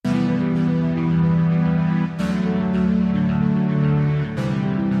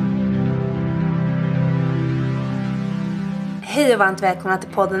Hej och varmt välkomna till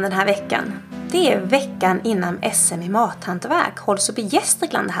podden den här veckan. Det är veckan innan SM i mathantverk hålls upp i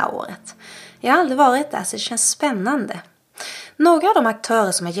Gästrikland det här året. Jag har aldrig varit där så det känns spännande. Några av de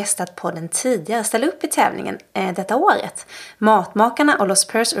aktörer som har gästat podden tidigare ställer upp i tävlingen detta året. Matmakarna och Los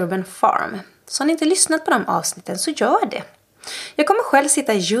Pers Urban Farm. Så har ni inte lyssnat på de avsnitten så gör det. Jag kommer själv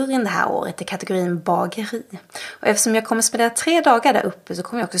sitta i juryn det här året i kategorin bageri. Och eftersom jag kommer spendera 3 dagar där uppe så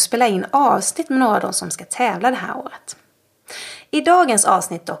kommer jag också spela in avsnitt med några av de som ska tävla det här året. I dagens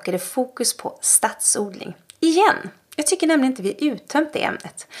avsnitt dock är det fokus på stadsodling. Igen! Jag tycker nämligen inte vi är uttömt det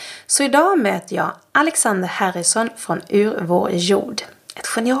ämnet. Så idag möter jag Alexander Harrison från Ur vår jord. Ett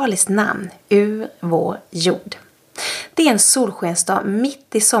genialiskt namn, Ur vår jord. Det är en solskensdag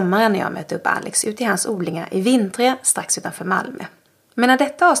mitt i sommaren när jag möter upp Alex ute i hans odlingar i Vintre strax utanför Malmö. Men när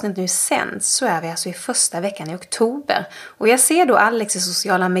detta avsnitt nu sänds så är vi alltså i första veckan i oktober. Och jag ser då Alex i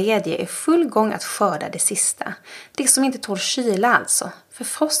sociala medier är full gång att skörda det sista. Det som inte tål kyla alltså. För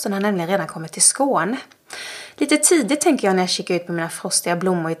frosten har nämligen redan kommit till Skåne. Lite tidigt tänker jag när jag kikar ut på mina frostiga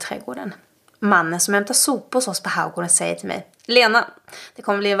blommor i trädgården. Mannen som hämtar sopor hos oss på Haugården säger till mig: Lena, det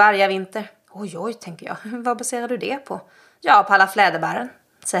kommer bli en vargavinter. Oj, tänker jag. Vad baserar du det på? Ja, på alla fläderbären,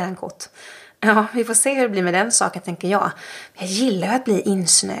 säger han kort. Ja, vi får se hur det blir med den saken, tänker jag. Men jag gillar ju att bli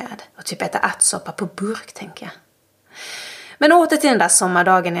insnöad och typ äta ärtsoppa på burk, tänker jag. Men åter till den där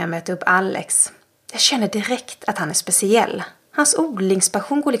sommardagen när jag möter upp Alex. Jag känner direkt att han är speciell. Hans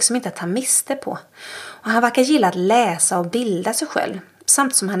odlingspassion går liksom inte att ta miste på. Och han verkar gilla att läsa och bilda sig själv.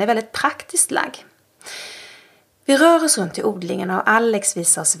 Samt som han är väldigt praktiskt lagd. Vi rör oss runt i odlingen och Alex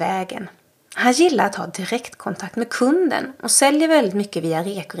visar oss vägen. Han gillar att ha direktkontakt med kunden och säljer väldigt mycket via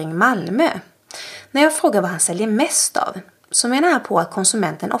Reko-ring Malmö. När jag frågar vad han säljer mest av så menar han på att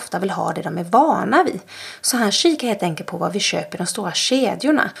konsumenten ofta vill ha det de är vana vid. Så han kikar helt enkelt på vad vi köper i de stora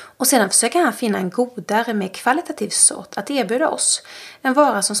kedjorna. Och sedan försöker han finna en godare, mer kvalitativ sort att erbjuda oss. En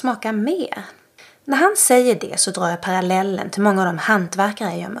vara som smakar mer. När han säger det så drar jag parallellen till många av de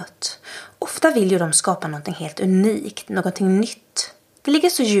hantverkare jag mött. Ofta vill ju de skapa något helt unikt, något nytt. Det ligger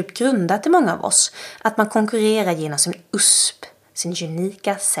så djupt grundat i många av oss att man konkurrerar genom sin USP, sin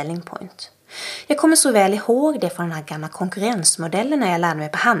unika selling point. Jag kommer så väl ihåg det från den här gamla konkurrensmodellen när jag lärde mig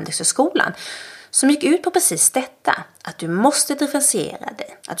på Handelshögskolan som gick ut på precis detta, att du måste differentiera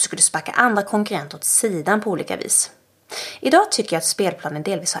dig, att du skulle sparka andra konkurrenter åt sidan på olika vis. Idag tycker jag att spelplanen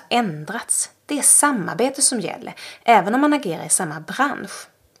delvis har ändrats. Det är samarbete som gäller, även om man agerar i samma bransch.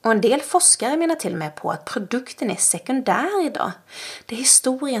 Och en del forskare menar till och med på att produkten är sekundär idag. Det är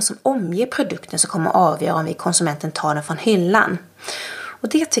historien som omger produkten som kommer att avgöra om vi konsumenten tar den från hyllan. Och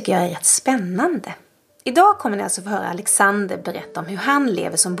det tycker jag är rätt spännande. Idag kommer ni alltså få höra Alexander berätta om hur han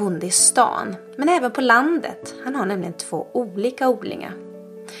lever som bonde i stan. Men även på landet. Han har nämligen 2 olika odlingar.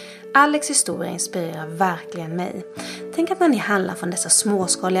 Alex historia inspirerar verkligen mig. Tänk att när ni handlar från dessa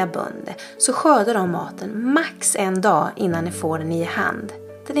småskaliga bönder så skördar de maten max en dag innan ni får den i hand.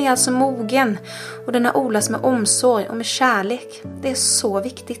 Den är alltså mogen och den har odlats med omsorg och med kärlek. Det är så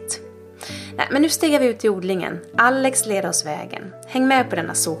viktigt. Nej, men nu stegar vi ut i odlingen. Alex leder oss vägen. Häng med på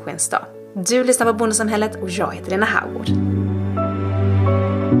denna solskensdag. Du lyssnar på Bondesamhället och jag heter Lena Haugård.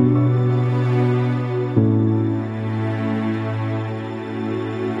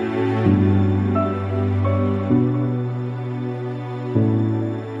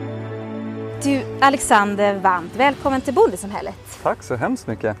 Du, Alexander, varmt välkommen till Bondesamhället. Tack så hemskt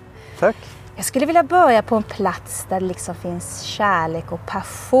mycket. Tack. Jag skulle vilja börja på en plats där det liksom finns kärlek och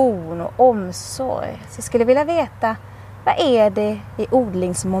passion och omsorg. Så jag skulle vilja veta, vad är det i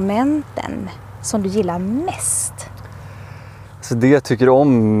odlingsmomenten som du gillar mest? Så det jag tycker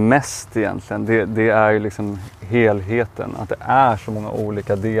om mest egentligen, det är ju liksom helheten. Att det är så många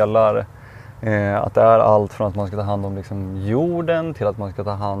olika delar. Att det är allt från att man ska ta hand om liksom jorden till att man ska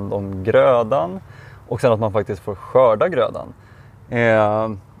ta hand om grödan. Och sen att man faktiskt får skörda grödan.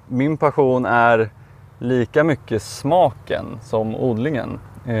 Min passion är lika mycket smaken som odlingen.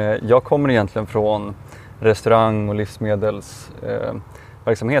 Jag kommer egentligen från restaurang- och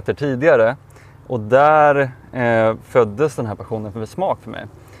livsmedelsverksamheter tidigare. Och där föddes den här passionen för smak för mig.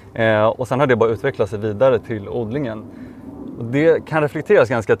 Och sen har det bara utvecklat sig vidare till odlingen. Och det kan reflekteras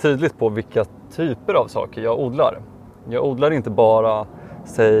ganska tydligt på vilka typer av saker jag odlar. Jag odlar inte bara,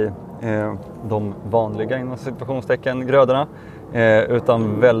 säg, de vanliga inom situationstecken grödorna.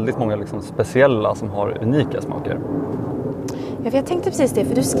 Utan väldigt många liksom speciella som har unika smaker. Ja, för jag tänkte precis det,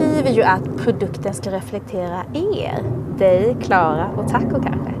 för du skriver ju att produkten ska reflektera er, dig, Klara och Taco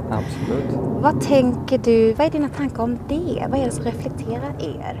kanske. Absolut. Vad tänker du, vad är dina tankar om det? Vad är det som reflekterar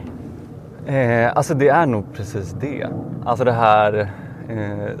er? Alltså det är nog precis det. Alltså det här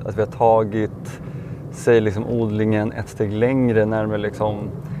att vi har tagit sig liksom odlingen ett steg längre närmare liksom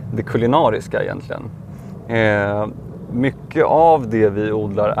det kulinariska egentligen. Mycket av det vi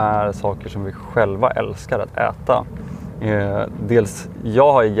odlar är saker som vi själva älskar att äta. Dels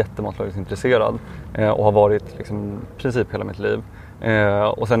jag är jättematlagningsintresserad och har varit liksom i princip hela mitt liv.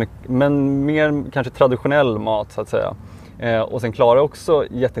 Och sen, men mer kanske traditionell mat så att säga. Och sen Klara är också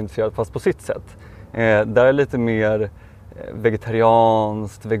jätteintresserad fast på sitt sätt. Där är lite mer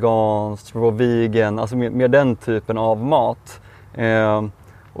vegetarianskt, veganskt, vegan, alltså mer den typen av mat.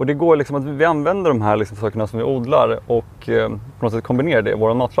 Och det går liksom att vi använder de här liksom sakerna som vi odlar och på något sätt kombinerar det i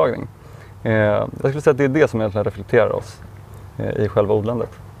vår matlagning. Jag skulle säga att det är det som egentligen reflekterar oss i själva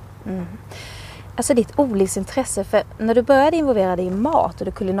odlandet. Mm. Alltså ditt odlingsintresse, för när du började involvera dig i mat och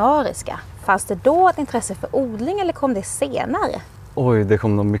det kulinariska, fanns det då ett intresse för odling eller kom det senare? Oj, det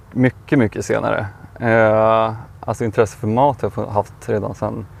kom nog mycket senare. Alltså intresse för mat har jag haft redan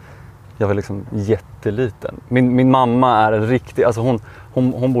sedan jag var liksom jätteliten. Min mamma är en riktig, alltså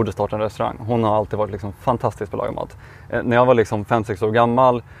hon borde starta en restaurang. Hon har alltid varit liksom fantastisk på att laga mat. När jag var liksom 5-6 år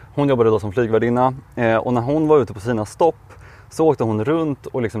gammal, hon jobbade då som flygvärdinna. Och när hon var ute på sina stopp så åkte hon runt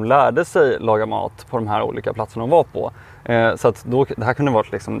och liksom lärde sig laga mat på de här olika platserna hon var på. Så att då, det här kunde ha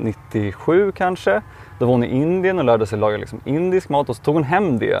varit liksom 97 kanske. Då var hon i Indien och lärde sig laga liksom indisk mat och så tog hon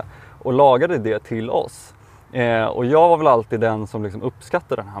hem det och lagade det till oss. Och jag var väl alltid den som liksom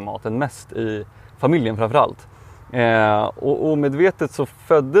uppskattade den här maten mest i familjen framförallt. Och omedvetet så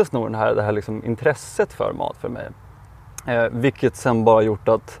föddes nog det här liksom intresset för mat för mig. Vilket sen bara gjort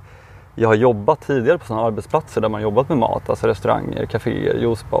att jag har jobbat tidigare på sådana arbetsplatser där man jobbat med mat. Alltså restauranger, kaféer,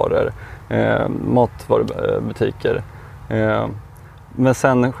 juicebarer, matvarubutiker. Men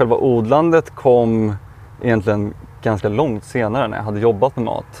sen själva odlandet kom egentligen ganska långt senare när jag hade jobbat med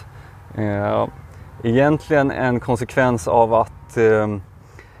mat. Egentligen en konsekvens av att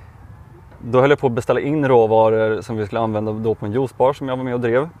då höll jag på att beställa in råvaror som vi skulle använda då på en juicebar som jag var med och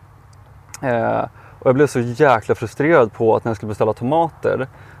drev. Och jag blev så jäkla frustrerad på att när jag skulle beställa tomater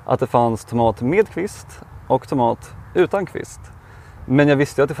att det fanns tomat med kvist och tomat utan kvist. Men jag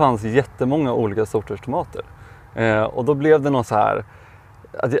visste att det fanns jättemånga olika sorters tomater. Och då blev det något så här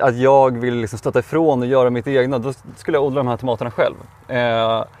att jag ville liksom stöta ifrån och göra mitt egna. Då skulle jag odla de här tomaterna själv.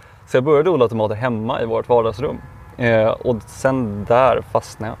 Så jag började odla tomater hemma i vårt vardagsrum. Och sen där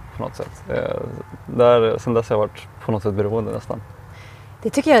fastnade jag på något sätt. Sen dess har jag varit på något sätt beroende nästan. Det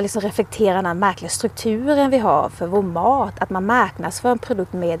tycker jag liksom reflekterar den här märkliga strukturen vi har för vår mat. Att man marknadsför en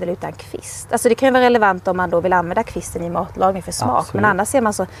produkt med eller utan kvist. Alltså det kan ju vara relevant om man då vill använda kvisten i matlagning för smak. Absolut. Men annars ser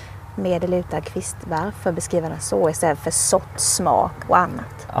man så med eller utan kvist. Varför beskriver den så istället för sort, smak och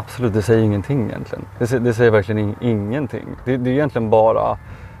annat? Absolut, det säger ingenting egentligen. Det säger verkligen ingenting. Det är egentligen bara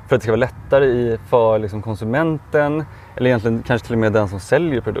för att det ska vara lättare för liksom konsumenten eller egentligen kanske till och med den som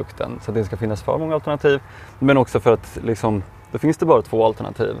säljer produkten så att det ska finnas för många alternativ. Men också för att liksom, då finns det bara 2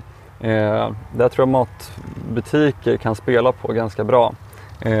 alternativ. Där tror jag matbutiker kan spela på ganska bra.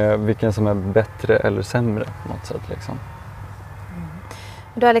 Vilken som är bättre eller sämre på något sätt. Liksom.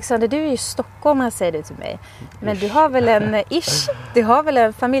 Du Alexander, du är ju stockholmare säger du till mig. Men du har väl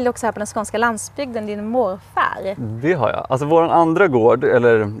en familj också här på den skånska landsbygden, din morfar? Det har jag. Alltså vår andra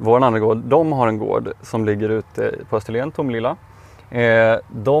gård, de har en gård som ligger ute på Österlen, Tomelilla.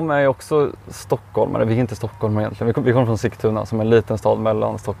 De är också stockholmare, vi är inte stockholmare egentligen. Vi kommer från Sigtuna som är en liten stad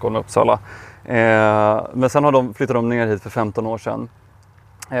mellan Stockholm och Uppsala. Men sen flyttade de ner hit för 15 år sedan.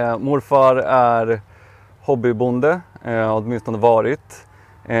 Morfar är hobbybonde, åtminstone varit.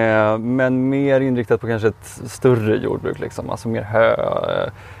 Men mer inriktat på kanske ett större jordbruk liksom. Alltså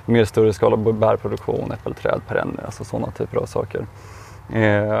mer större skala bärproduktion, äppelträd, perenner, alltså sådana typer av saker.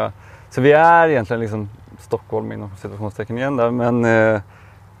 Så vi är egentligen liksom Stockholm inom situationstecken igen där, men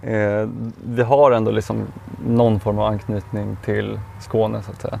vi har ändå liksom någon form av anknytning till Skåne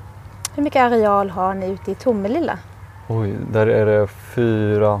så att säga. Hur mycket areal har ni ute i Tomelilla? Oj, där är det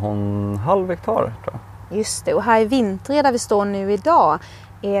 4,5 hektar tror jag. Just det, och här i Vintré där vi står nu idag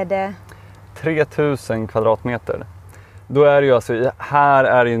är det 3000 kvadratmeter. Då är det ju alltså, här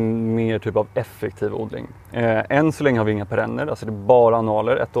är det en mer typ av effektiv odling. Än så länge har vi inga perenner, alltså det är bara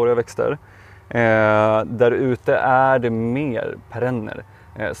annualer, ettåriga växter. Där ute är det mer perenner.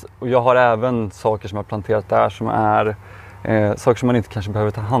 Och jag har även saker som jag planterat där som är saker som man inte kanske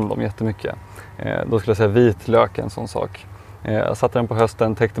behöver ta hand om jättemycket. Då skulle jag säga vitlök en sån sak. Jag satte den på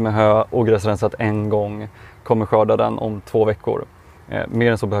hösten, täckte med hö, ogräsrensat en gång, kommer skörda den om 2 veckor.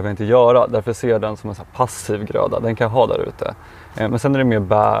 Mer än så behöver jag inte göra, därför ser jag den som en så här passiv gröda, den kan jag ha där ute. Men sen är det mer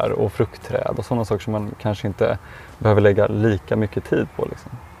bär och fruktträd och sådana saker som man kanske inte behöver lägga lika mycket tid på.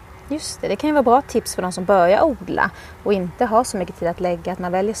 Liksom. Just det, det kan ju vara bra tips för de som börjar odla och inte har så mycket tid att lägga, att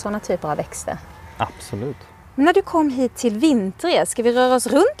man väljer sådana typer av växter. Absolut. Men när du kom hit till Vintré, ska vi röra oss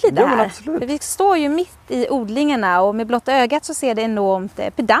runt lite här? Absolut. För vi står ju mitt i odlingarna och med blotta ögat så ser det enormt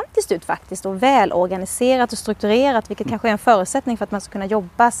pedantiskt ut faktiskt och välorganiserat och strukturerat, vilket kanske är en förutsättning för att man ska kunna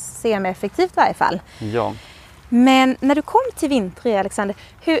jobba semi-effektivt i varje fall. Ja. Men när du kom till Vintré, Alexander,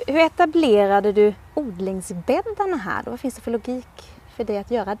 hur etablerade du odlingsbäddarna här då? Vad finns det för logik för dig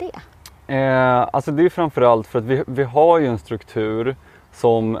att göra det? Alltså det är framförallt för att vi har ju en struktur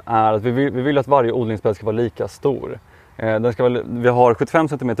som är att vi vill att varje odlingsbädd ska vara lika stor. Vi har 75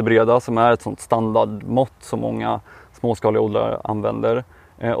 cm breda som är ett sånt standardmått som många småskaliga odlare använder.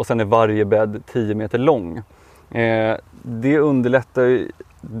 Och sen är varje bädd 10 meter lång. Det underlättar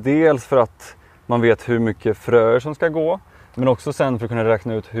dels för att man vet hur mycket fröer som ska gå, men också sen för att kunna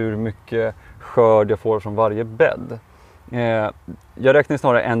räkna ut hur mycket skörd jag får från varje bädd. Jag räknar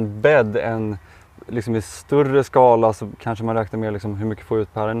snarare en bädd än liksom i större skala, så kanske man räknar mer liksom hur mycket får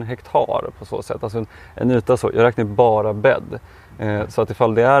ut per en hektar på så sätt. Alltså en yta så. Jag räknar bara bädd. Så att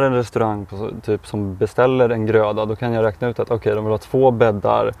ifall det är en restaurang typ som beställer en gröda, då kan jag räkna ut att okej, de vill ha 2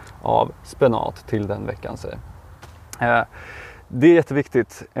 bäddar av spenat till den veckan. Det är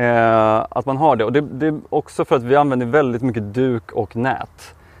jätteviktigt att man har det. Och det är också för att vi använder väldigt mycket duk och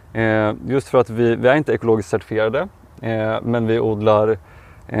nät. Just för att vi är inte ekologiskt certifierade, men vi odlar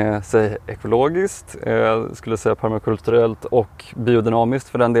säg ekologiskt, skulle säga permakulturellt och biodynamiskt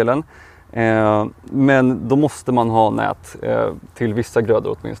för den delen. Men då måste man ha nät till vissa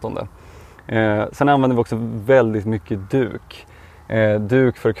grödor åtminstone. Sen använder vi också väldigt mycket duk.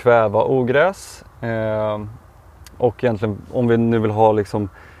 Duk för att kväva ogräs. Och egentligen om vi nu vill ha liksom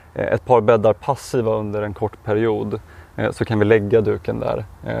ett par bäddar passiva under en kort period, så kan vi lägga duken där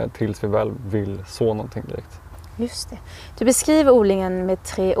tills vi väl vill så någonting direkt. Just det. Du beskriver odlingen med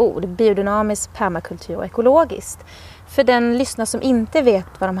 3 ord: biodynamiskt, permakultur och ekologiskt. För den lyssnare som inte vet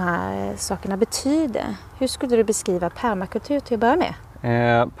vad de här sakerna betyder, hur skulle du beskriva permakultur till att börja med?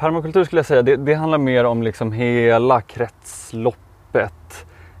 Permakultur skulle jag säga, det handlar mer om liksom hela kretsloppet.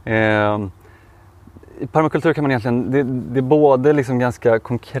 I permakultur kan man egentligen, det är både liksom ganska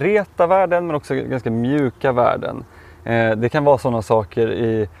konkreta värden men också ganska mjuka värden. Det kan vara sådana saker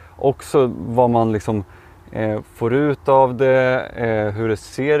i också vad man liksom får ut av det, hur det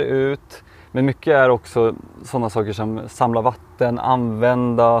ser ut. Men mycket är också sådana saker som samla vatten,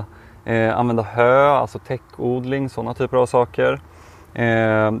 använda hö, alltså täckodling, sådana typer av saker.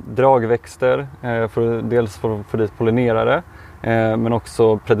 Dragväxter, dels för att få dit pollinerare, men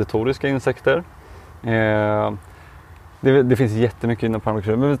också predatoriska insekter. Det finns jättemycket inom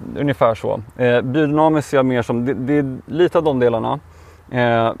permakultur, men ungefär så. Biodynamiskt ser jag mer som, det är lite av de delarna,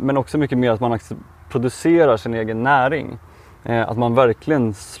 men också mycket mer att man producerar sin egen näring. Att man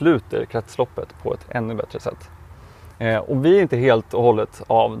verkligen sluter kretsloppet på ett ännu bättre sätt. Och vi är inte helt och hållet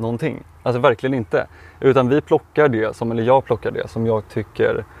av någonting. Alltså verkligen inte. Utan vi plockar det som, eller jag plockar det som jag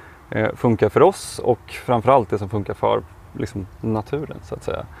tycker funkar för oss. Och framförallt det som funkar för liksom, naturen så att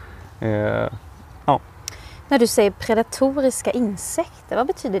säga. Ja. När du säger predatoriska insekter, vad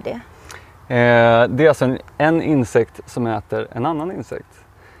betyder det? Det är alltså en insekt som äter en annan insekt.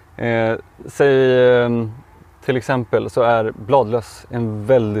 Till exempel så är bladlöss en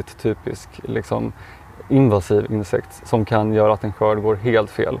väldigt typisk liksom, invasiv insekt som kan göra att en skörd går helt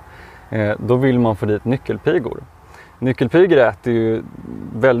fel. Då vill man få dit nyckelpigor. Nyckelpigor äter ju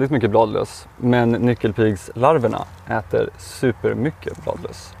väldigt mycket bladlöss, men nyckelpigslarverna äter supermycket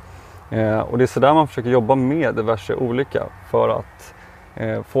bladlöss. Och det är så där man försöker jobba med diverse olika för att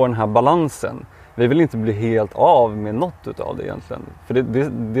få den här balansen. Vi vill inte bli helt av med något utav det egentligen. För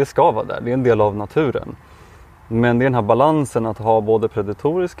det ska vara där, det är en del av naturen. Men det är den här balansen att ha både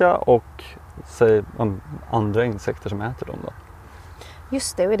predatoriska och andra insekter som äter dem då.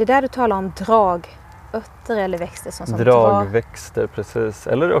 Just det, och är det där du talar om dragörter eller växter? Som Dragväxter, precis.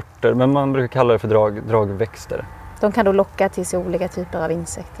 Eller örter, men man brukar kalla det för dragväxter. De kan då locka till sig olika typer av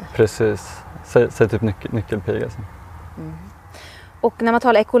insekter? Precis, säg typ nyckelpiga. Alltså. Mm. Och när man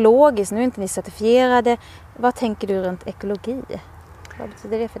talar ekologiskt, nu är inte ni certifierade, vad tänker du runt ekologi? Vad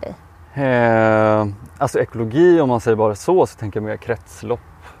betyder det för dig? Alltså ekologi, om man säger bara så tänker jag mer kretslopp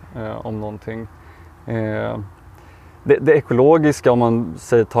om någonting. Det ekologiska, om man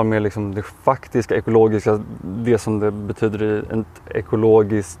tar med liksom det faktiska ekologiska, det som det betyder i ett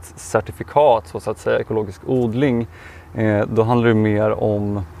ekologiskt certifikat, så att säga, ekologisk odling, då handlar det mer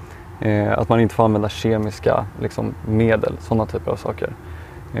om att man inte får använda kemiska liksom, medel, sådana typer av saker.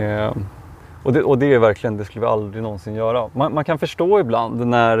 Och det är verkligen, det skulle vi aldrig någonsin göra. Man kan förstå ibland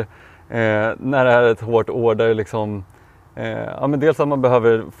när det är ett hårt år där liksom, men dels att man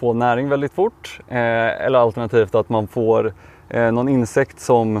behöver få näring väldigt fort, eller alternativt att man får någon insekt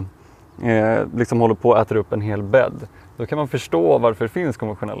som liksom håller på att äta upp en hel bädd. Då kan man förstå varför det finns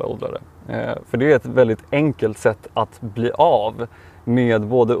konventionella odlare. För det är ett väldigt enkelt sätt att bli av med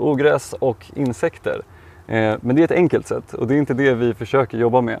både ogräs och insekter. Men det är ett enkelt sätt och det är inte det vi försöker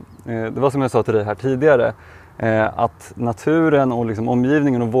jobba med. Det var som jag sa till dig här tidigare, att naturen och liksom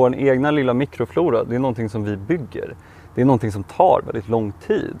omgivningen och vår egna lilla mikroflora, det är någonting som vi bygger. Det är någonting som tar väldigt lång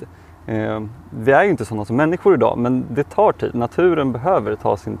tid. Vi är ju inte sådana som människor idag, men det tar tid. Naturen behöver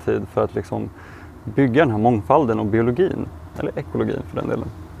ta sin tid för att liksom bygga den här mångfalden och biologin, eller ekologin för den delen.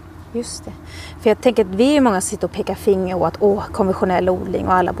 Just det. För jag tänker att vi är många som sitter och pekar finger åt konventionell odling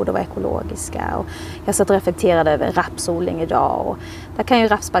och alla borde vara ekologiska. Och jag satt och reflekterade över rapsodling idag och där kan ju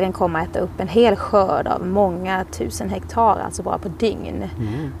rapsbaggen komma och äta upp en hel skörd av många tusen hektar, alltså bara på dygn.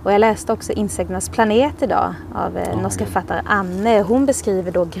 Och jag läste också Insekternas planet idag av norska författare Anne. Hon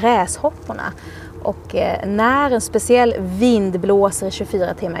beskriver då gräshopporna. Och när en speciell vind blåser i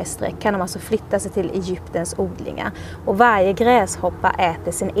 24 timmar i sträck kan de alltså flytta sig till Egyptens odlingar. Och varje gräshoppa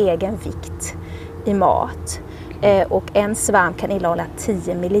äter sin egen vikt i mat. Och en svamp kan innehålla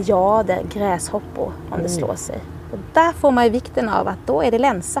 10 miljarder gräshoppor om det slår sig. Och där får man ju vikten av att då är det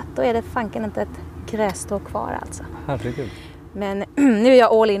länsat, då är det fanken inte ett grässtrå kvar alltså. Herregud. Men nu är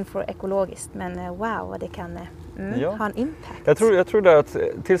jag all in för ekologiskt, men wow vad det kan ha en impact. Jag tror där att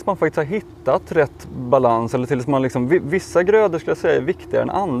tills man faktiskt har hittat rätt balans, eller tills man liksom, vissa grödor skulle jag säga är viktigare än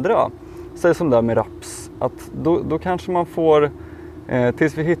andra. Säg som där med raps, att då kanske man får,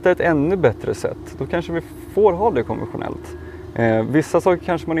 tills vi hittar ett ännu bättre sätt, då kanske vi får ha det konventionellt. Vissa saker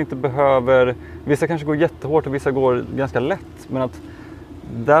kanske man inte behöver, vissa kanske går jättehårt och vissa går ganska lätt, men att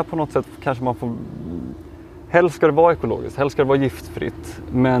där på något sätt kanske man får, helst ska det vara ekologiskt, helst ska det vara giftfritt,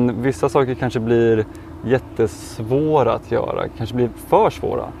 men vissa saker kanske blir jättesvåra att göra, kanske blir för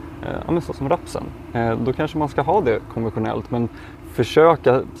svåra, men så som rapsen. Då kanske man ska ha det konventionellt, men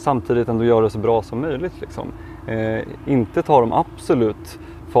försöka samtidigt ändå göra det så bra som möjligt. Liksom. Inte ta de absolut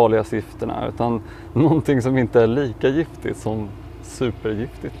farligaste gifterna, utan någonting som inte är lika giftigt som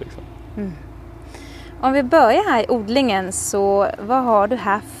supergiftigt. Liksom. Om vi börjar här i odlingen, så vad har du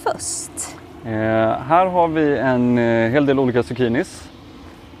här först? Här har vi en hel del olika zucchinis.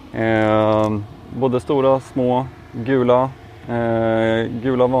 Både stora, små, gula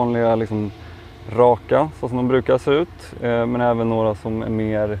vanliga liksom raka så som de brukar se ut. Men även några som är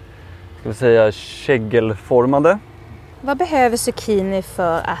mer, ska vi säga, käggelformade. Vad behöver zucchini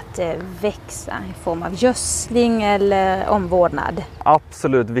för att växa i form av gödsling eller omvårdnad?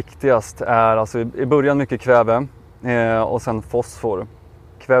 Absolut viktigast är alltså i början mycket kväve och sen fosfor.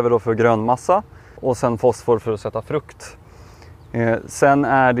 Kväve då för grönmassa och sen fosfor för att sätta frukt. Sen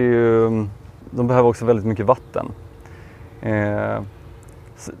är det ju, de behöver också väldigt mycket vatten.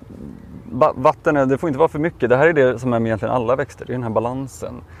 Vatten, det får inte vara för mycket. Det här är det som är med egentligen alla växter, det är den här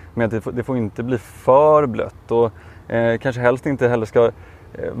balansen. Men att det får inte bli för blött och kanske helst inte heller ska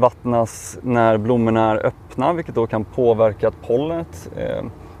vattnas när blommorna är öppna, vilket då kan påverka att pollenet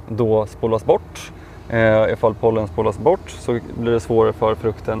då spolas bort. Ifall pollen spolas bort så blir det svårare för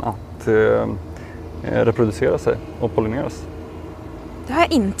frukten att reproducera sig och pollineras. Det har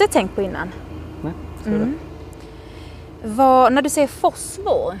jag inte tänkt på innan. Nej, så är det. När du säger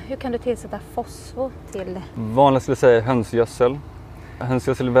fosfor, hur kan du tillsätta fosfor till? Vanligt skulle jag säga hönsgödsel.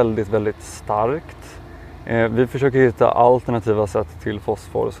 Hönsgödsel är väldigt, väldigt starkt. Vi försöker hitta alternativa sätt till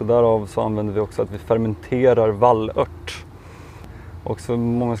fosfor, så därav så använder vi också att vi fermenterar vallört. Och så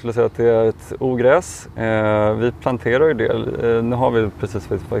många skulle säga att det är ett ogräs. Vi planterar ju det. Nu har vi precis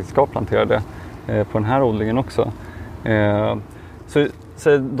för att vi faktiskt ska plantera det på den här odlingen också.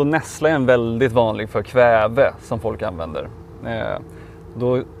 Så då nässla är en väldigt vanlig för kväve som folk använder.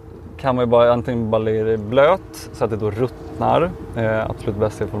 Då kan man ju bara antingen bara lägga det blöt så att det då ruttnar. Absolut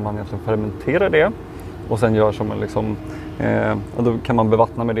bäst är att man egentligen fermenterar det. Och sen gör som en liksom, och då kan man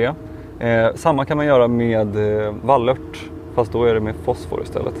bevattna med det. Samma kan man göra med vallört, fast då är det med fosfor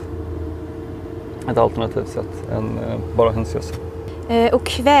istället. Ett alternativt sätt än bara hönsgödsel. Och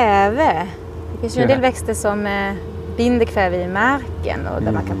kväve. Det finns ju en del växter som binder kväve i marken och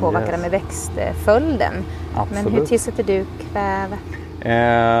där man kan påverka det med växtföljden. Absolut. Men hur tillsätter du kväve?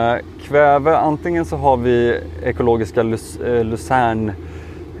 Kväve, antingen så har vi ekologiska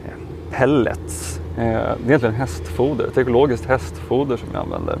lucernpellets. Det är egentligen hästfoder, ett ekologiskt hästfoder som jag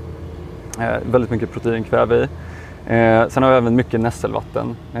använder. Väldigt mycket proteinkväve i. Sen har vi även mycket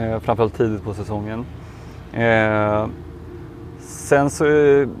nässelvatten, framförallt tidigt på säsongen. Sen så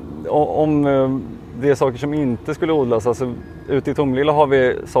om det är saker som inte skulle odlas, alltså ute i Tomlilla har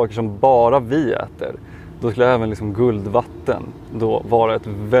vi saker som bara vi äter. då skulle även liksom guldvatten då vara ett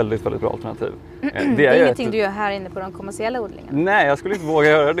väldigt, väldigt bra alternativ. Det är ingenting du gör här inne på de kommersiella odlingarna? Nej, jag skulle inte våga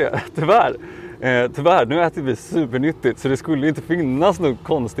göra det, tyvärr. Tyvärr, nu äter vi supernyttigt så det skulle inte finnas något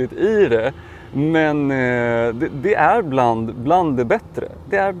konstigt i det. Men det är bland det bättre.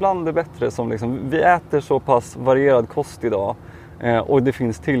 Det är bland det bättre som liksom, vi äter så pass varierad kost idag och det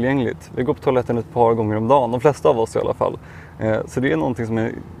finns tillgängligt. Vi går på toaletten ett par gånger om dagen, de flesta av oss i alla fall. Så det är någonting som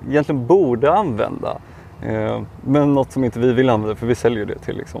jag egentligen borde använda. Men något som inte vi vill använda för vi säljer det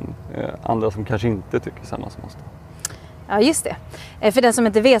till liksom, andra som kanske inte tycker samma som oss. Ja, just det. För den som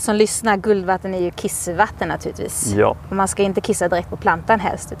inte vet som lyssnar, guldvatten är ju kissvatten naturligtvis. Ja. Och man ska inte kissa direkt på plantan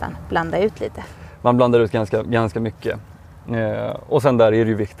helst utan blanda ut lite. Man blandar ut ganska mycket. Och sen där är det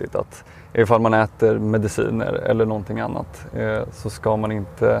ju viktigt att ifall man äter mediciner eller någonting annat så ska man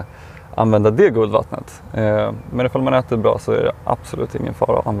inte använda det guldvattnet. Men ifall man äter bra så är det absolut ingen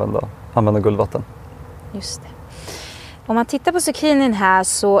fara att använda guldvatten. Just det. Om man tittar på zucchinin här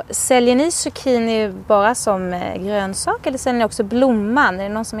så säljer ni zucchini bara som grönsak eller säljer ni också blomman? Är det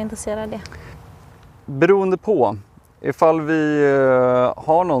någon som är intresserad av det? Beroende på. Ifall vi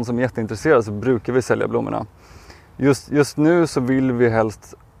har någon som är jätteintresserad så brukar vi sälja blommorna. Just nu så vill vi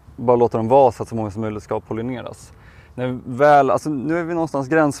helst bara låta dem vara så att så många som möjligt ska pollineras. Nu är vi någonstans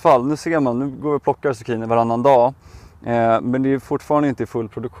gränsfall. Nu ser man, nu går vi och plockar zucchini varannan dag. Men det är fortfarande inte i full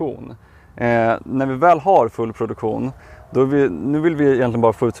produktion. När vi väl har full produktion, nu vill vi egentligen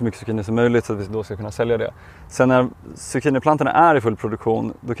bara få ut så mycket zucchini som möjligt så att vi då ska kunna sälja det. Sen när zucchiniplantorna är i full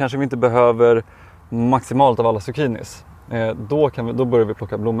produktion, då kanske vi inte behöver maximalt av alla zucchinis. Då börjar vi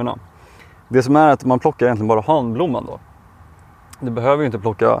plocka blommorna. Det som är att man plockar egentligen bara hanblomman då. Du behöver ju inte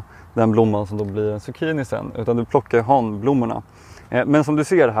plocka den blomman som då blir en zucchini sen, utan du plockar hanblommorna. Men som du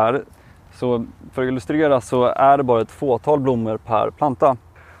ser här, så för att illustrera så är det bara ett fåtal blommor per planta.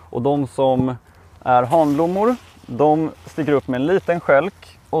 Och de som är hanblommor, de sticker upp med en liten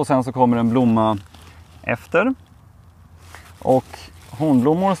skälk och sen så kommer en blomma efter. Och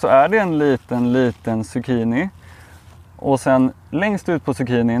honblommor så är det en liten zucchini. Och sen längst ut på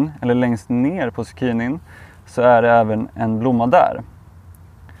zucchinin, eller längst ner på zucchinin, så är det även en blomma där.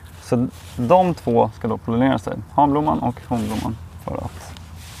 Så de två ska då pollinera sig, hanblomman och honblomman, för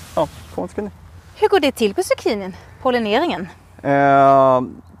att få en zucchini. Hur går det till på zucchinin, pollineringen?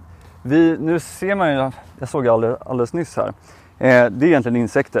 Nu ser man ju, jag såg alldeles nyss här, det är egentligen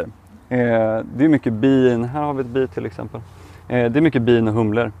insekter. Det är mycket bin, här har vi ett bi till exempel. Det är mycket bin och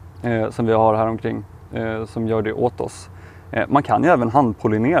humlor som vi har här omkring som gör det åt oss. Man kan ju även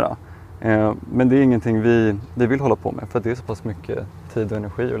handpollinera, men det är ingenting vi vill hålla på med för att det är så pass mycket tid och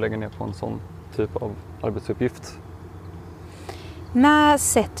energi att lägga ner på en sån typ av arbetsuppgift. När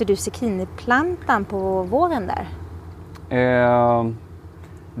sätter du zucchiniplantan på våren där?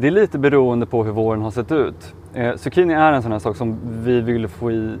 Det är lite beroende på hur våren har sett ut. Zucchini är en sån här sak som vi vill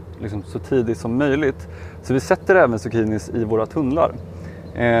få i liksom, så tidigt som möjligt. Så vi sätter även zucchinis i våra tunnlar.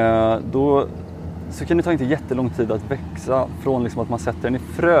 Zucchini tar inte jättelång tid att växa från liksom, att man sätter den i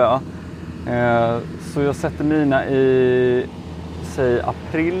frö. Så jag sätter mina i, säg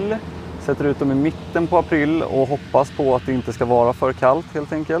april. Sätter ut dem i mitten på april och hoppas på att det inte ska vara för kallt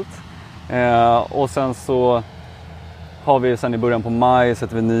helt enkelt. Och sen så har vi sen i början på maj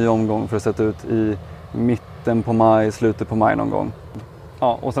sätter vi en ny omgång för att sätta ut i mitten på maj, slutet på maj någon gång.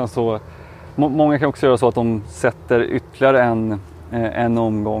 Ja, och sen så, många kan också göra så att de sätter ytterligare en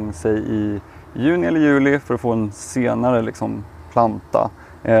omgång, säg i juni eller juli för att få en senare liksom, planta.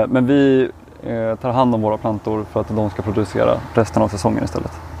 Men vi tar hand om våra plantor för att de ska producera resten av säsongen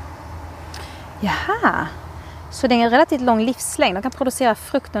istället. Jaha, så det är en relativt lång livslängd. De kan producera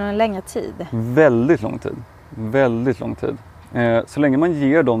frukt under en längre tid? Väldigt lång tid. Väldigt lång tid. Så länge man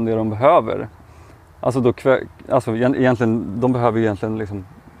ger dem det de behöver. Egentligen, de behöver egentligen liksom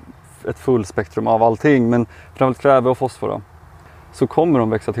ett fullspektrum av allting. Men framförallt kväve och fosfor. Så kommer de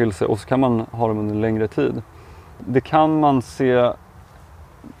växa till sig och så kan man ha dem under en längre tid. Det kan man se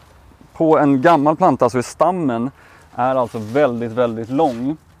på en gammal planta, alltså stammen är alltså väldigt, väldigt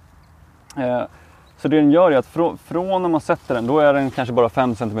lång. Så det den gör är att från när man sätter den, då är den kanske bara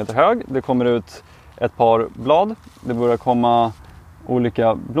 5 cm hög. Det kommer ut ett par blad. Det börjar komma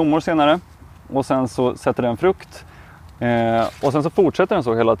olika blommor senare. Och sen så sätter den frukt. Och sen så fortsätter den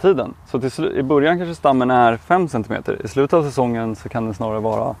så hela tiden. Så i början kanske stammen är 5 cm. I slutet av säsongen så kan den snarare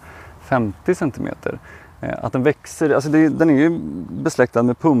vara 50 cm. Att den växer, alltså den är ju besläktad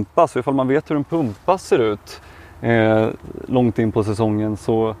med pumpa. Så ifall man vet hur en pumpa ser ut långt in på säsongen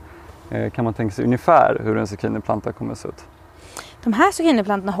så kan man tänka sig ungefär hur en zucchiniplanta kommer att se ut. De här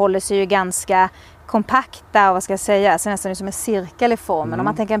zucchiniplantorna håller sig ju ganska kompakta och vad ska jag säga, så nästan som en cirkel i formen. Om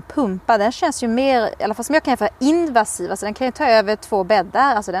man tänker en pumpa, den känns ju mer, i alla fall som jag kan jämföra, invasiv. Alltså den kan ju ta över 2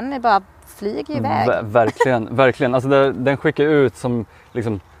 bäddar, alltså den är bara flyger iväg. Verkligen. Alltså den skickar ut som,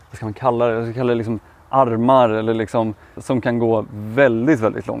 liksom, vad ska man kalla det? Jag ska kalla det liksom armar eller liksom, som kan gå väldigt,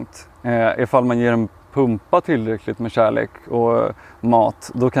 väldigt långt. Ifall man ger en pumpa tillräckligt med kärlek och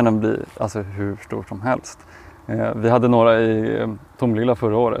mat, då kan den bli alltså hur stor som helst. Vi hade några i Tomelilla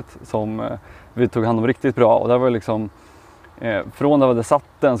förra året som vi tog hand om riktigt bra, och där var liksom från där vi hade satt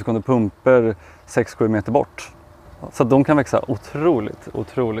den så kunde pumper 6-7 meter bort. Så de kan växa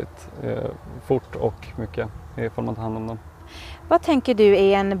otroligt fort och mycket ifall man tar hand om dem. Vad tänker du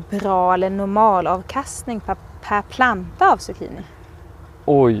är en bra eller normal avkastning per planta av zucchini?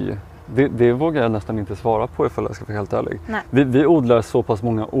 Oj, det vågar jag nästan inte svara på ifall jag ska vara helt ärlig. Vi odlar så pass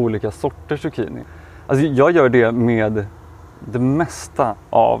många olika sorters zucchini. Alltså jag gör det med det mesta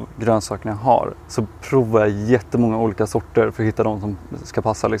av grönsakerna jag har. Så provar jag jättemånga olika sorter för att hitta de som ska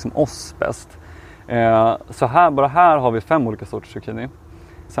passa liksom oss bäst. Så bara här har vi 5 olika sorters zucchini.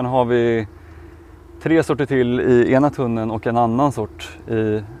 Sen har vi 3 sorter till i ena tunneln och en annan sort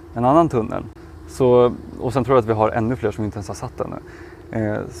i en annan tunnel. Och sen tror jag att vi har ännu fler som inte ens har satt ännu.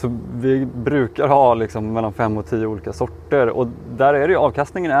 Så vi brukar ha liksom mellan 5 och 10 olika sorter, och där är det ju,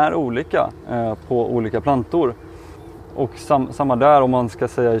 avkastningen är olika på olika plantor. Och samma där om man ska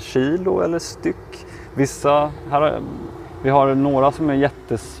säga kilo eller styck. Vi har några som är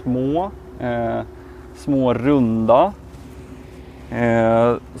jättesmå, små runda,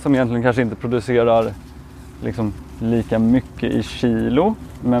 som egentligen kanske inte producerar liksom lika mycket i kilo,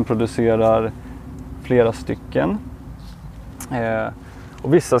 men producerar flera stycken.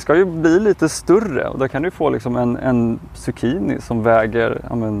 Och vissa ska ju bli lite större, och där kan du få liksom en zucchini som väger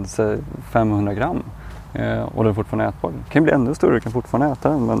säg 500 gram. Och den är fortfarande ätbar. Den kan bli ännu större, kan fortfarande äta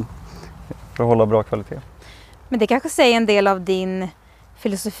den, men för att hålla bra kvalitet. Men det kanske säger en del av din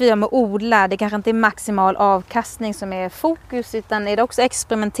filosofi om att odla. Det kanske inte är maximal avkastning som är fokus, utan är det också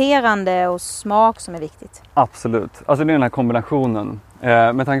experimenterande och smak som är viktigt? Absolut. Alltså det är den här kombinationen.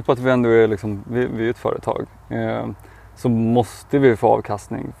 Med tanke på att vi ändå är, liksom, vi är ett företag, så måste vi få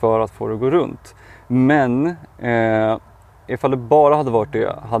avkastning för att få det att gå runt. Men ifall det bara hade varit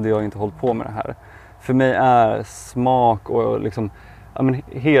det, hade jag inte hållit på med det här. För mig är smak och liksom,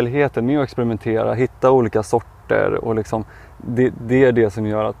 helheten med att experimentera, hitta olika sorter, och liksom, det är det som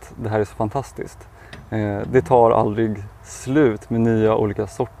gör att det här är så fantastiskt. Det tar aldrig slut med nya olika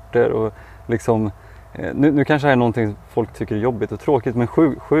sorter, och liksom, nu kanske det är någonting folk tycker är jobbigt och tråkigt, men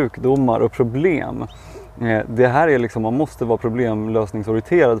sjukdomar och problem, det här är liksom, man måste vara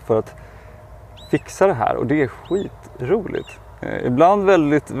problemlösningsorienterad för att fixa det här, och det är skitroligt. Ibland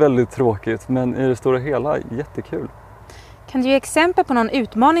väldigt, väldigt tråkigt, men i det stora hela jättekul. Kan du ge exempel på någon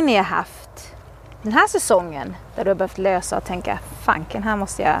utmaning ni har haft den här säsongen där du har behövt lösa och tänka, fanken, här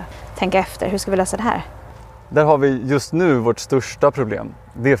måste jag tänka efter, hur ska vi lösa det här? Där har vi just nu vårt största problem.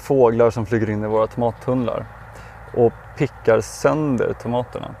 Det är fåglar som flyger in i våra tomattunnlar och pickar sönder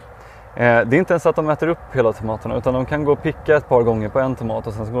tomaterna. Det är inte ens att de äter upp hela tomaterna, utan de kan gå och picka ett par gånger på en tomat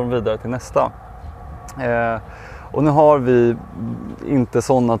och sen så går de vidare till nästa. Och nu har vi inte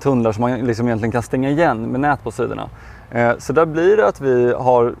sådana tunnlar som man liksom egentligen kan stänga igen med nät på sidorna. Så där blir det att vi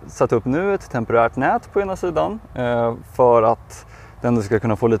har satt upp nu ett temporärt nät på ena sidan för att den ska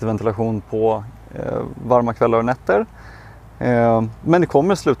kunna få lite ventilation på varma kvällar och nätter. Men det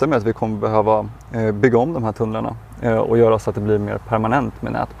kommer sluta med att vi kommer behöva bygga om de här tunnlarna och göra så att det blir mer permanent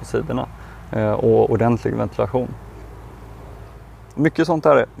med nät på sidorna och ordentlig ventilation. Mycket sånt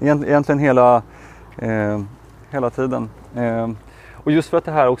är det, egentligen hela tiden. Och just för att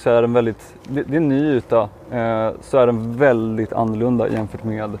det här också är det är en ny yta, så är den väldigt annorlunda jämfört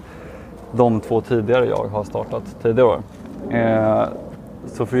med de 2 tidigare jag har startat tidigare år.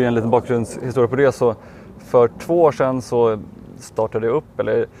 Så för att ge en liten bakgrundshistoria på det, så för 2 år sedan så startade jag upp,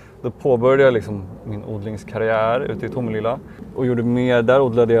 eller då påbörjade jag liksom min odlingskarriär ute i Tomelilla och gjorde mer, där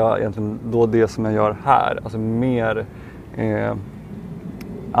odlade jag egentligen då det som jag gör här, alltså mer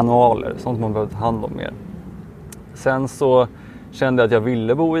annualer, sånt man behöver ta hand om mer. Sen så kände jag att jag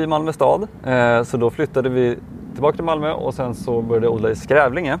ville bo i Malmö stad, så då flyttade vi tillbaka till Malmö och sen så började jag odla i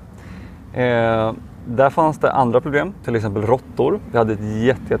Skrävlinge. Där fanns det andra problem, till exempel råttor. Vi hade ett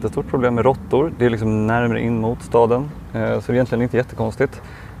jättestort problem med råttor. Det är liksom närmare in mot staden, så det är egentligen inte jättekonstigt.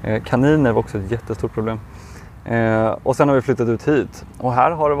 Kaniner var också ett jättestort problem. Och sen har vi flyttat ut hit och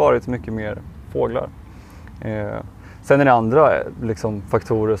här har det varit mycket mer fåglar. Sen är det andra liksom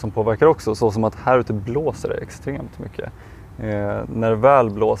faktorer som påverkar också, så som att här ute blåser det extremt mycket. När det väl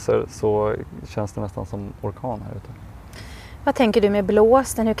blåser så känns det nästan som orkan här ute. Vad tänker du med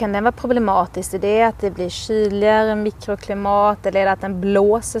blåsten? Hur kan den vara problematisk? Är det att det blir kyligare mikroklimat eller är det att den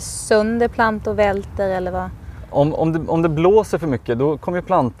blåser sönder plantor och välter eller vad? Om det blåser för mycket då kommer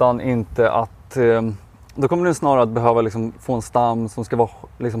plantan inte att... Då kommer den snarare att behöva liksom få en stam som ska vara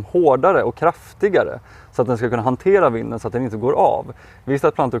liksom hårdare och kraftigare så att den ska kunna hantera vinden så att den inte går av. Visst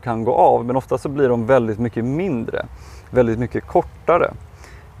att plantor kan gå av men ofta så blir de väldigt mycket mindre, väldigt mycket kortare.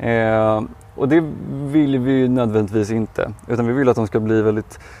 Och det vill vi nödvändigtvis inte, utan vi vill att de ska bli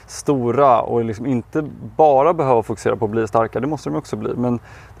väldigt stora och liksom inte bara behöva fokusera på att bli starka, det måste de också bli. Men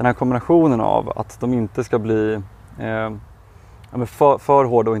den här kombinationen av att de inte ska bli för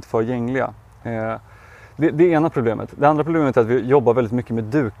hårda och inte för gängliga. Det är ena problemet. Det andra problemet är att vi jobbar väldigt mycket med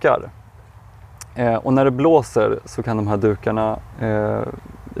dukar. Och när det blåser så kan de här dukarna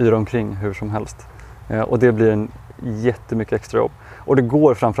yra omkring hur som helst. Och det blir en jättemycket extra jobb. Och det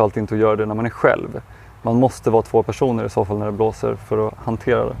går framförallt inte att göra det när man är själv. Man måste vara 2 personer i så fall när det blåser för att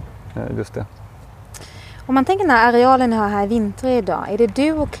hantera just det. Om man tänker den här arealen ni har här i Vintrö idag, är det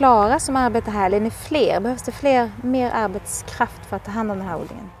du och Klara som arbetar här eller är ni fler? Behövs det mer arbetskraft för att ta hand om den här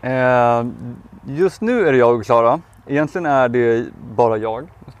odlingen? Just nu är det jag och Klara. Egentligen är det bara jag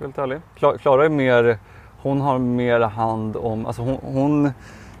ska vara helt ärlig. Klara är mer, hon har mer hand om, alltså hon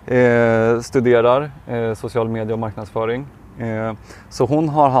studerar social media och marknadsföring. Så hon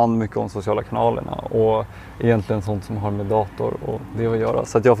har hand mycket om sociala kanalerna och egentligen sånt som har med dator och det att göra.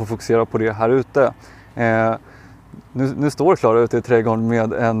 Så att jag får fokusera på det här ute. Nu står Klara ute i trädgården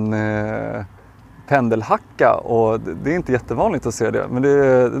med en pendelhacka och det är inte jättevanligt att se det. Men det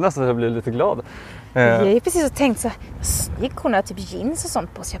är nästan att jag blir lite glad. Jag är precis och tänkt så här, snygg hon har typ jeans och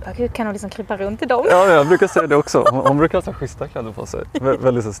sånt på sig. Jag bara, hur kan hon liksom krypa runt i dem? Ja, jag brukar säga det också. Hon brukar ha schyssta kläder på sig.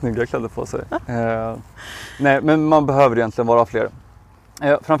 Väldigt så snygga kläder på sig. Nej, men man behöver egentligen vara fler.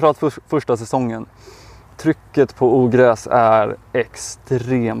 Framförallt första säsongen. Trycket på ogräs är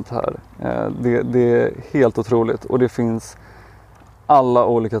extremt här. Det är helt otroligt. Och det finns alla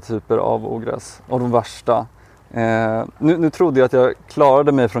olika typer av ogräs. Och de värsta. Nu trodde jag att jag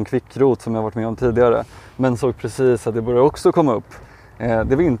klarade mig från kvickrot som jag varit med om tidigare. Men såg precis att det börjar också komma upp.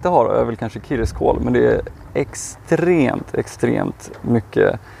 Det vi inte har är väl kanske kirskål. Men det är extremt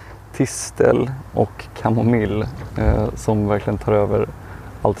mycket tistel och kamomill som verkligen tar över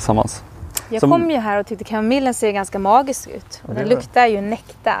allt tillsammans. Jag kom ju här och tyckte kamomillen ser ganska magisk ut. Och den luktar ju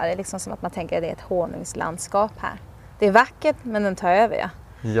nektar. Det är liksom som att man tänker att det är ett honungslandskap här. Det är vackert men den tar över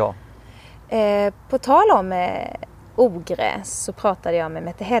Ja. På tal om ogräs så pratade jag med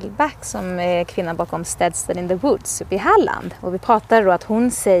Mette Hellback som är kvinnan bakom Steadstead in the Woods uppe i Halland. Och vi pratade då att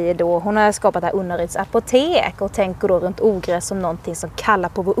hon säger då, hon har skapat det här Unnaryds apotek och tänker då runt ogräs som någonting som kallar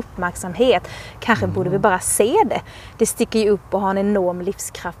på vår uppmärksamhet. Kanske borde vi bara se det. Det sticker ju upp och har en enorm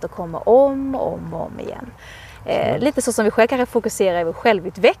livskraft och kommer om igen. Lite så som vi själv kanske fokuserar i vår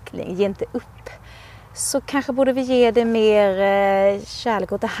självutveckling, ge inte upp. Så kanske borde vi ge det mer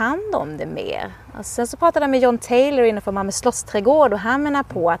kärlek och ta hand om det mer. Och sen så pratade jag med John Taylor innanför Malmö Slottsträdgård och han menar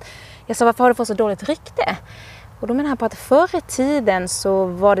på att, jag sa varför har du fått så dåligt rykte? Och då menar han på att förr i tiden så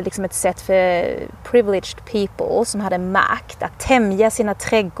var det liksom ett sätt för privileged people som hade makt att tämja sina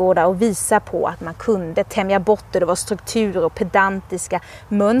trädgårdar och visa på att man kunde tämja bort det. Det var strukturer och pedantiska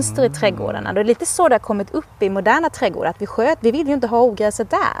mönster i trädgårdarna. Det är lite så det har kommit upp i moderna trädgårdar att vi vill ju inte ha ogräset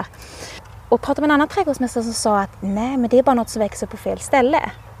där. Och pratade med en annan trädgårdsmästare som sa att nej, men det är bara något som växer på fel ställe.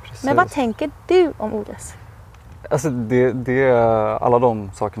 Precis. Men vad tänker du om ogräs? Alltså det är alla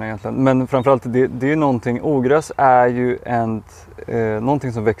de sakerna egentligen. Men framförallt det är någonting, ogräs är ju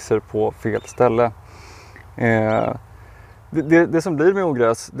någonting som växer på fel ställe. Det som blir med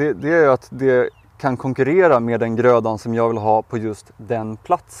ogräs det är ju att det kan konkurrera med den grödan som jag vill ha på just den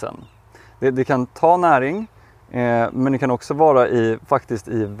platsen. Det kan ta näring men det kan också vara faktiskt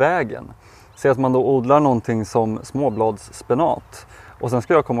i vägen. Se att man då odlar någonting som småbladsspenat och sen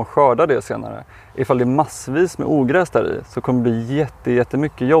ska jag komma och skörda det senare. Ifall det är massvis med ogräs där i så kommer det bli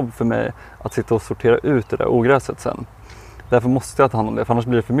jättemycket jobb för mig att sitta och sortera ut det där ogräset sen. Därför måste jag ta hand om det, för annars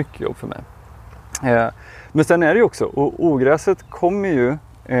blir det för mycket jobb för mig. Men sen är det ju också, och ogräset kommer ju,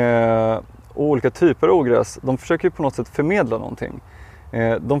 och olika typer av ogräs, de försöker ju på något sätt förmedla någonting.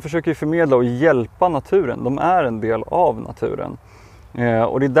 De försöker ju förmedla och hjälpa naturen, de är en del av naturen.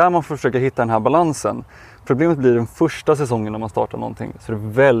 Och det är där man får försöka hitta den här balansen. Problemet blir den första säsongen när man startar någonting så är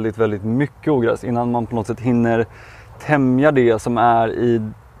det väldigt mycket ogräs innan man på något sätt hinner tämja det som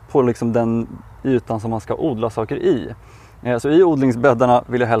är på liksom den ytan som man ska odla saker i. Så i odlingsbäddarna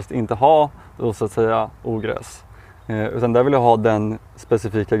vill jag helst inte ha då, så att säga ogräs. Utan där vill jag ha den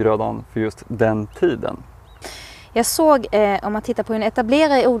specifika grödan för just den tiden. Jag såg, om man tittar på hur ni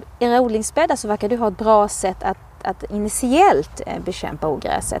etablerar era odlingsbäddar så verkar du ha ett bra sätt att att initiellt bekämpa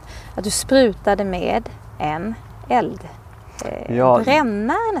ogräset. Att du sprutade med en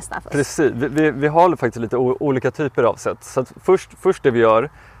brännare nästan först. Precis, vi har faktiskt lite olika typer av sätt. Så att först det vi gör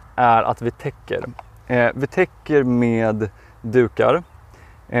är att vi täcker. Vi täcker med dukar.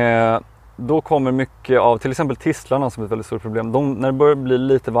 Då kommer mycket av till exempel tistlarna som är ett väldigt stort problem. När det börjar bli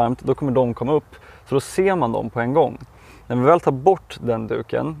lite varmt, då kommer de komma upp. Så då ser man dem på en gång. När vi väl tar bort den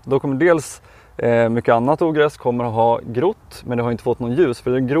duken, då kommer dels mycket annat ogräs kommer att ha grott, men det har inte fått någon ljus.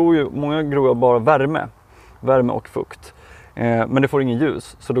 För många gror bara värme och fukt. Men det får ingen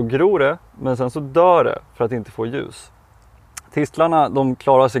ljus, så då gror det, men sen så dör det för att det inte får ljus. Tistlarna, de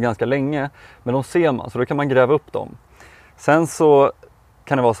klarar sig ganska länge, men de ser man, så då kan man gräva upp dem. Sen så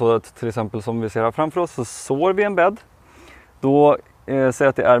kan det vara så att till exempel som vi ser här framför oss, så sår vi en bädd. Då säger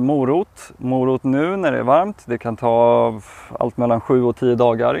att det är morot nu när det är varmt. Det kan ta allt mellan 7 och 10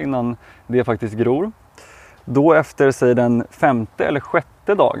 dagar innan det faktiskt gror. Då efter sig den 5:e eller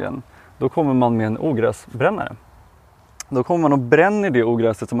 6:e dagen, då kommer man med en ogräsbrännare. Då kommer man och bränner det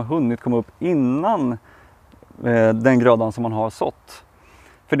ogräset som har hunnit komma upp innan den grödan som man har sått.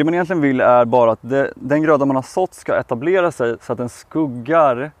 För det man egentligen vill är bara att den gröda man har sått ska etablera sig så att den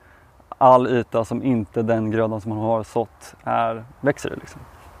skuggar all yta som inte den grödan som man har sått växer i. Liksom.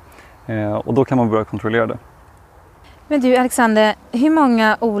 Och då kan man börja kontrollera det. Men du Alexander, hur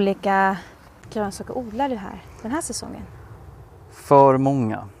många olika grönsaker odlar du här den här säsongen? För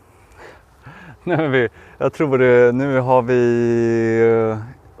många. Jag tror nu har vi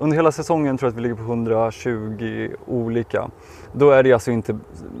under hela säsongen tror jag att vi ligger på 120 olika. Då är det alltså inte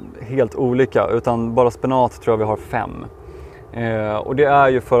helt olika, utan bara spenat tror jag vi har 5. Och det är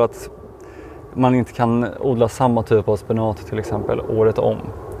ju för att man inte kan odla samma typ av spenat till exempel året om.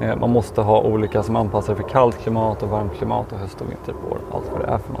 Man måste ha olika som anpassar för kallt klimat och varmt klimat och höst- och vintervår. Allt vad det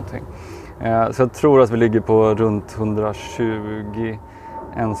är för någonting. Så jag tror att vi ligger på runt 120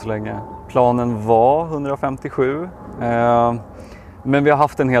 än så länge. Planen var 157. Men vi har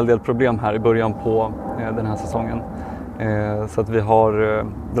haft en hel del problem här i början på den här säsongen. Så att vi har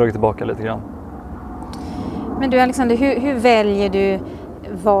dragit tillbaka lite grann. Men du Alexander, hur väljer du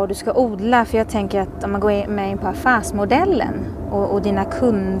vad du ska odla? För jag tänker att om man går med in på affärsmodellen och dina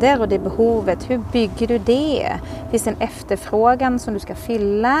kunder och det behovet, hur bygger du det? Finns det en efterfrågan som du ska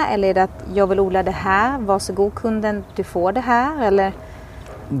fylla? Eller är det att jag vill odla det här, varsågod kunden, du får det här? Eller?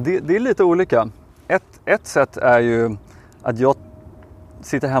 Det är lite olika. Ett sätt är ju att jag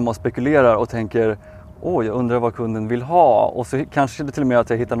sitter hemma och spekulerar och tänker jag undrar vad kunden vill ha. Och så kanske det till och med att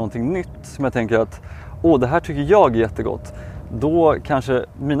jag hittar någonting nytt som jag tänker att det här tycker jag är jättegott. Då kanske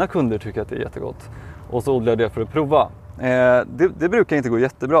mina kunder tycker att det är jättegott. Och så odlar jag det för att prova. Det brukar inte gå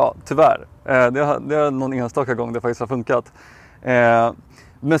jättebra, tyvärr. Det är någon enstaka gång det faktiskt har funkat.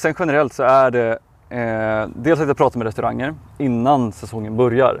 Men sen generellt så är det dels att jag pratar med restauranger innan säsongen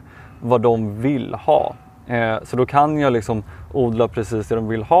börjar. Vad de vill ha. Så då kan jag liksom odla precis det de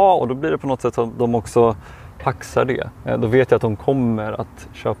vill ha. Och då blir det på något sätt att de också paxar det. Då vet jag att de kommer att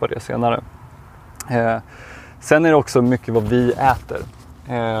köpa det senare. Sen är det också mycket vad vi äter.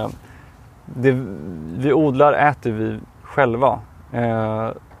 Det vi odlar äter vi själva.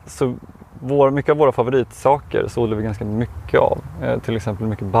 Så mycket av våra favoritsaker så odlar vi ganska mycket av. Till exempel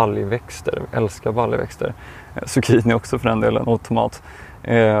mycket baljväxter. Vi älskar baljväxter. Zucchini också för den delen och tomat.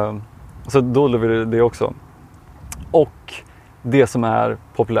 Så då odlar vi det också. Och det som är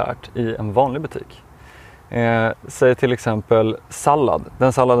populärt i en vanlig butik. Säg till exempel sallad.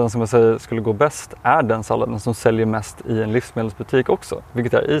 Den salladen som jag säger skulle gå bäst är den salladen som säljer mest i en livsmedelsbutik också.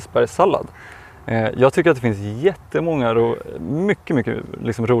 Vilket är isbergssallad. Jag tycker att det finns jättemånga mycket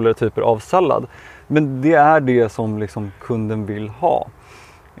liksom roligare typer av sallad. Men det är det som liksom kunden vill ha.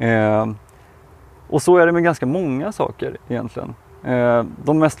 Och så är det med ganska många saker egentligen.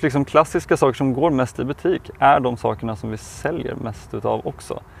 De mest liksom klassiska saker som går mest i butik är de sakerna som vi säljer mest utav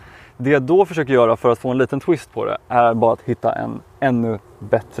också. Det jag då försöker göra för att få en liten twist på det är bara att hitta en ännu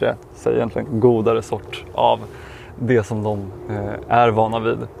bättre, så egentligen godare sort av det som de är vana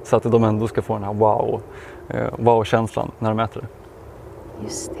vid. Så att de ändå ska få den här wow-känslan när de äter det.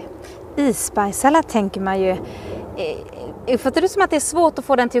 Just det. Isbergssallad tänker man ju. Uppfattar du som att det är svårt att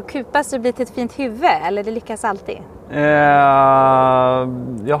få den till att kupa så det blir till ett fint huvud? Eller det lyckas alltid?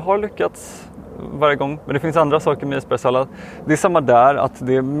 Jag har lyckats varje gång. Men det finns andra saker med isbergssallad. Det är samma där, att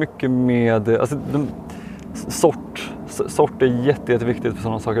det är mycket med... Alltså, sort är jätteviktigt för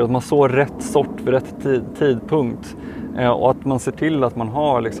sådana saker. Att man sår rätt sort vid rätt tidpunkt. Och att man ser till att man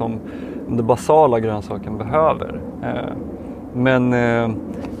har liksom, det basala grönsaken behöver. Men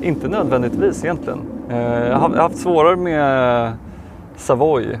inte nödvändigtvis egentligen. Jag har haft svårare med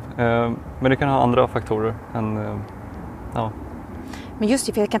Savoy. Men det kan ha andra faktorer än... ja. Men just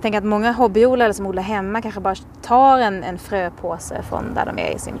det, för jag kan tänka att många hobbyodlare som odlar hemma kanske bara tar en fröpåse från där de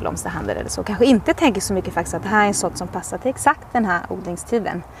är i sin blomsterhandel eller så. Kanske inte tänker så mycket faktiskt att det här är en sort som passar till exakt den här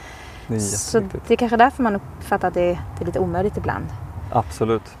odlingstiden. Det är så jätteviktigt. det är kanske därför man uppfattar att det är lite omöjligt ibland.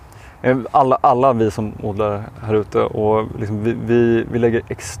 Absolut. Alla vi som odlar här ute och liksom vi lägger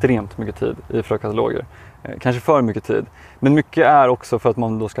extremt mycket tid i frökataloger. Kanske för mycket tid. Men mycket är också för att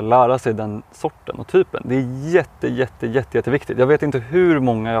man då ska lära sig den sorten och typen. Det är jätteviktigt. Jag vet inte hur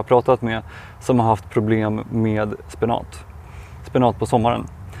många jag har pratat med som har haft problem med spenat. Spenat på sommaren.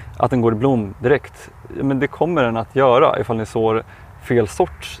 Att den går i blom direkt. Men det kommer den att göra ifall ni sår fel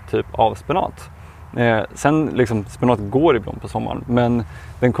sorts typ av spenat. Sen liksom spenat går i blom på sommaren, men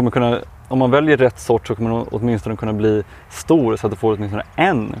den kommer kunna, om man väljer rätt sort så kommer den åtminstone kunna bli stor så att du får åtminstone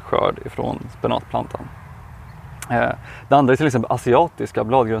en skörd ifrån spenatplantan. Det andra är till exempel asiatiska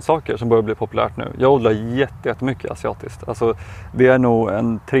bladgrönsaker som börjar bli populärt nu. Jag odlar jättemycket asiatiskt. Alltså, det är nog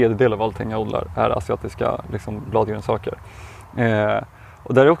en tredjedel av allting jag odlar är asiatiska liksom, bladgrönsaker.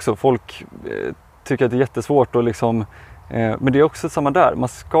 Och där är också folk tycker att det är jättesvårt och liksom, men det är också samma där. Man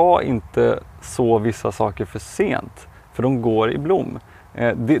ska inte så vissa saker för sent för de går i blom.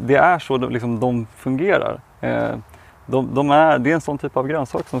 Det är så liksom, de fungerar. Det är en sån typ av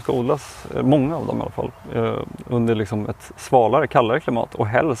grönsak som ska odlas, många av dem i alla fall, under liksom ett svalare, kallare klimat och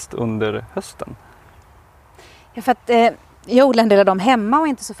helst under hösten. Ja, för att jag odlar en del av dem hemma och är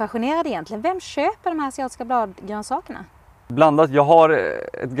inte så fascinerad egentligen. Vem köper de här asiatiska bladgrönsakerna? Blandat. Jag har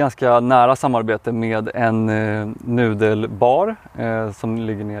ett ganska nära samarbete med en nudelbar som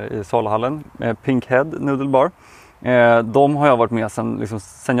ligger nere i Salahallen, Pinkhead Nudelbar. De har jag varit med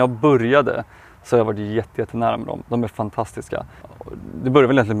sen jag började. Så jag har varit jättenära med dem. De är fantastiska. Det började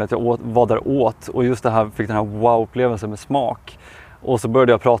väl egentligen med att jag var där åt och just det här fick den här wow-upplevelsen med smak. Och så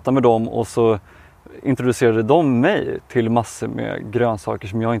började jag prata med dem och så introducerade de mig till massor med grönsaker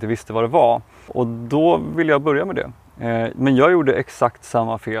som jag inte visste vad det var. Och då ville jag börja med det. Men jag gjorde exakt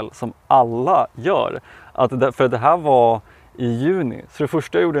samma fel som alla gör. För det här var i juni. Så det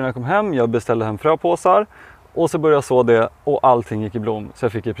första jag gjorde när jag kom hem, jag beställde hem fröpåsar. Och så började jag så det och allting gick i blom. Så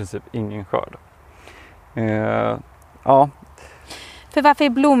jag fick i princip ingen skörd. Ja. För varför är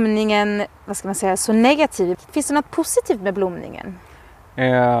blomningen, vad ska man säga, så negativ? Finns det något positivt med blomningen?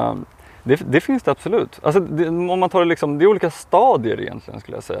 Det finns det absolut. Alltså, om man tar det liksom, det är olika stadier egentligen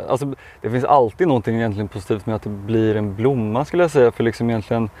skulle jag säga. Alltså, det finns alltid någonting egentligen positivt med att det blir en blomma skulle jag säga. För liksom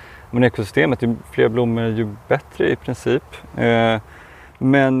egentligen, men ekosystemet, ju fler blommor ju bättre i princip.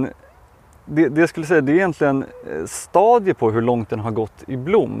 Men det jag skulle säga, det är egentligen stadier på hur långt den har gått i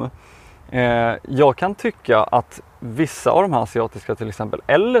blom. Jag kan tycka att vissa av de här asiatiska till exempel,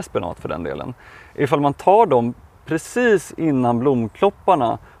 eller spenat för den delen, ifall man tar dem precis innan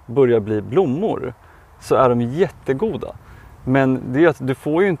blomklopparna börjar bli blommor så är de jättegoda. Men det är att du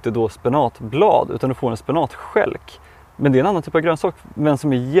får ju inte då spenatblad utan du får en spenatskälk. Men det är en annan typ av grönsak men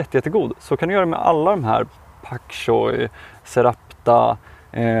som är jättegod. Så kan du göra med alla de här pak choi, serapta,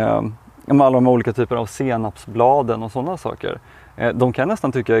 med alla de olika typer av senapsbladen och sådana saker. De kan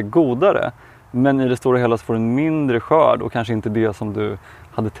nästan tycka är godare. Men i det stora hela så får du en mindre skörd och kanske inte det som du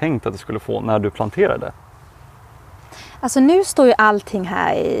hade tänkt att du skulle få när du planterade. Alltså nu står ju allting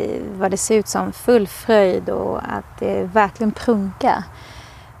här i vad det ser ut som full fröjd och att det verkligen prunkar.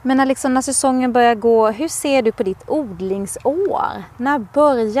 Men när säsongen börjar gå, hur ser du på ditt odlingsår? När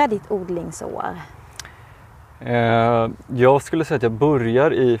börjar ditt odlingsår? Jag skulle säga att jag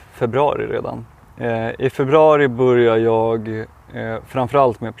börjar i februari redan. I februari börjar jag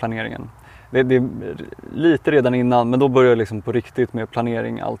framförallt med planeringen. Det är lite redan innan, men då börjar jag liksom på riktigt med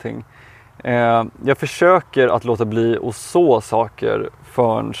planering allting. Jag försöker att låta bli att så saker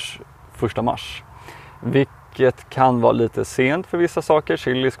förrän 1 mars. Vilket kan vara lite sent för vissa saker.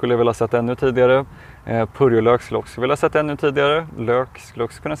 Chili skulle jag vilja sätta ännu tidigare. Purjolök skulle jag också vilja sätta ännu tidigare. Lök skulle jag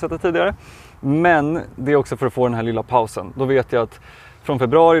också kunna sätta tidigare. Men det är också för att få den här lilla pausen. Då vet jag att från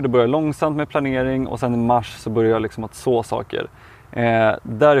februari då börjar jag långsamt med planering och sen i mars så börjar jag liksom att så saker.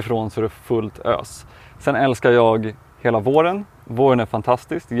 Därifrån så är det fullt ös. Sen älskar jag hela våren. Våren är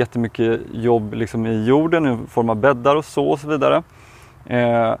fantastisk. Jättemycket jobb liksom i jorden i form av bäddar och så vidare.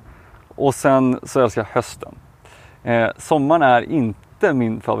 Och sen så älskar jag hösten. Sommaren är inte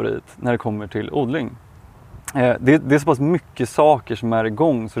min favorit när det kommer till odling. Det är så pass mycket saker som är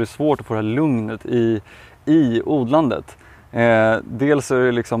igång så det är svårt att få det här lugnet i odlandet. Dels är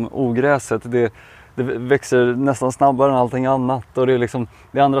det liksom ogräset. Det växer nästan snabbare än allting annat och det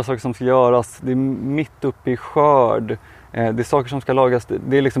är andra saker som ska göras. Det är mitt uppe i skörd. det är saker som ska lagas.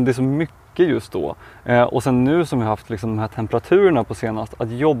 Det är så mycket just då. Och sen nu som vi har haft liksom de här temperaturerna på senast,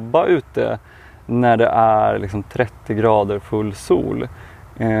 att jobba ute när det är liksom 30 grader full sol.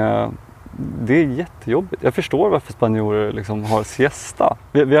 Det är jättejobbigt. Jag förstår varför spanjorer liksom har siesta.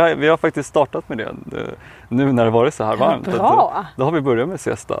 Vi har faktiskt startat med det nu när det varit så här varmt. Bra! Då har vi börjat med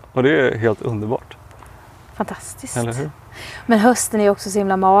siesta och det är helt underbart. Fantastiskt. Eller hur? Men hösten är också så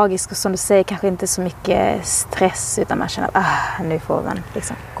himla magisk och som du säger kanske inte så mycket stress utan man känner att nu får man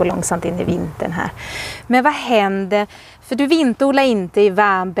liksom gå långsamt in i vintern här. Men vad händer? För du vinterodlar inte i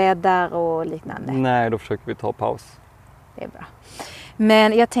varmbäddar och liknande. Nej, då försöker vi ta paus. Det är bra.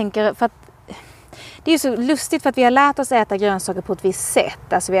 Men jag tänker för att det är ju så lustigt för att vi har lärt oss äta grönsaker på ett visst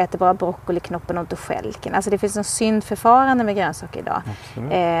sätt. Alltså vi äter bara broccoli, knoppen och inte stjälken. Alltså det finns en syndförfarande med grönsaker idag.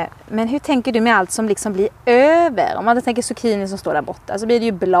 Men hur tänker du med allt som liksom blir över? Om man tänker zucchini som står där borta. Så blir det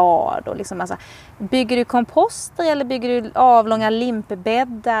ju blad och liksom massa. Bygger du komposter eller bygger du avlånga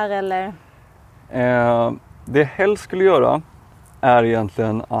limpbäddar eller? Det jag helst skulle göra är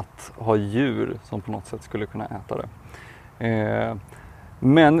egentligen att ha djur som på något sätt skulle kunna äta det.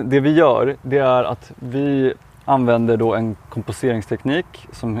 Men det vi gör, det är att vi använder då en komposteringsteknik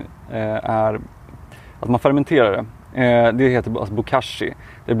som är att man fermenterar det. Det heter alltså bokashi.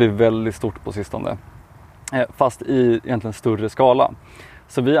 Det blir väldigt stort på sistone. Fast i egentligen större skala.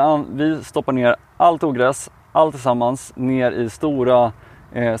 Så vi stoppar ner allt ogräs, allt tillsammans, ner i stora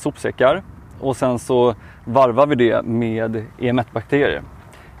sopsäckar. Och sen så varvar vi det med EM1-bakterier.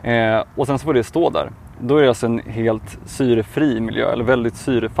 Och sen så får det stå där. Då är det alltså en helt syrefri miljö, eller väldigt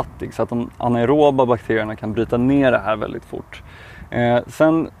syrefattig, så att de anaeroba bakterierna kan bryta ner det här väldigt fort.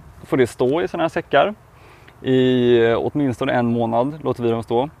 Sen får det stå i sådana här säckar i åtminstone 1 månad, låter vi dem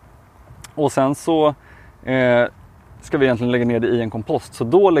stå. Och sen så ska vi egentligen lägga ner det i en kompost, så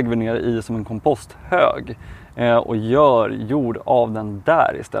då lägger vi ner det i som en komposthög och gör jord av den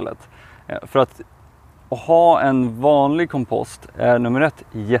där istället. För att ha en vanlig kompost är nummer 1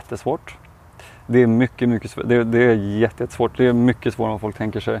 jättesvårt. Det är mycket svårt. Det är jättesvårt. Det är mycket svårare än vad folk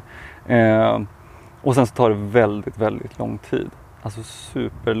tänker sig. Och sen så tar det väldigt lång tid. Alltså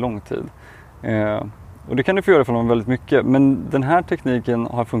superlång tid. Och det kan du få göra för dem väldigt mycket. Men den här tekniken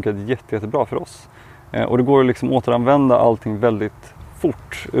har funkat jättebra för oss. Och det går att liksom återanvända allting väldigt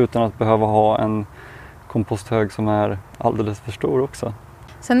fort utan att behöva ha en komposthög som är alldeles för stor också.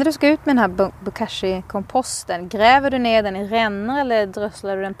 Sen när du ska ut med den här bokashi-komposten, gräver du ner den i rännor eller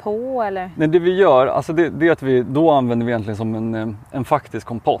dröslar du den på? Eller? Nej, det vi gör, alltså det är att då använder vi egentligen som en faktisk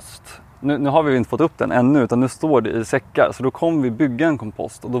kompost. Nu har vi inte fått upp den ännu, utan nu står det i säckar. Så då kommer vi bygga en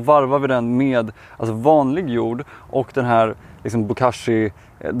kompost och då varvar vi den med alltså vanlig jord och den här liksom bokashi,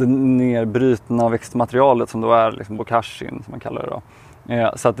 det nedbrytna växtmaterialet som då är liksom bokashin som man kallar det då.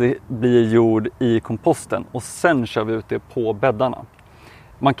 Så att det blir jord i komposten och sen kör vi ut det på bäddarna.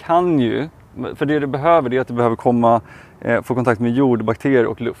 Man kan ju, för det behöver är att det behöver få kontakt med jord, bakterier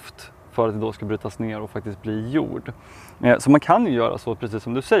och luft för att det då ska brytas ner och faktiskt bli jord. Så man kan ju göra så precis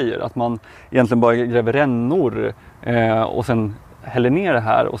som du säger, att man egentligen bara gräver rännor och sen häller ner det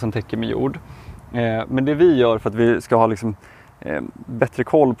här och sen täcker med jord. Men det vi gör för att vi ska ha liksom bättre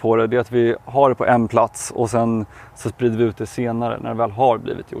koll på det är att vi har det på en plats och sen så sprider vi ut det senare när det väl har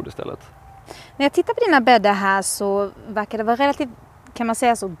blivit jord istället. När jag tittar på dina bäddar här så verkar det vara relativt, kan man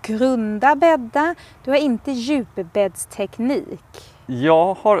säga så, grunda bäddar. Du har inte djupbäddsteknik.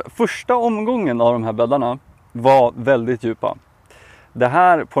 Första omgången av de här bäddarna var väldigt djupa. Det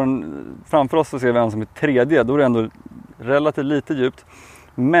här framför oss så ser vi en som är tredje, då är det ändå relativt lite djupt.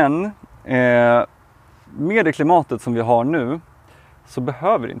 Men med det klimatet som vi har nu så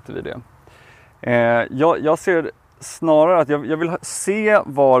behöver inte vi det. Jag ser snarare att jag vill se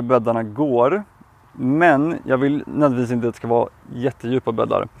var bäddarna går. Men jag vill nödvändigtvis inte att det ska vara jättedjupa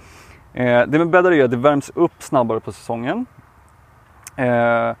bäddar. Det med bäddar är att det värms upp snabbare på säsongen.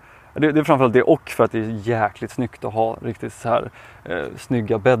 Det är framförallt det, och för att det är jäkligt snyggt att ha riktigt så här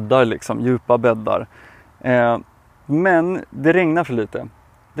snygga bäddar, liksom, djupa bäddar. Men det regnar för lite.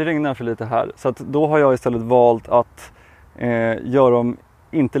 Det regnar för lite här. Så att då har jag istället valt att göra dem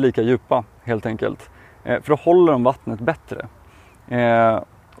inte lika djupa helt enkelt. För då håller de vattnet bättre.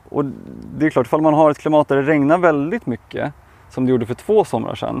 Och det är klart, ifall man har ett klimat där det regnar väldigt mycket, som det gjorde för 2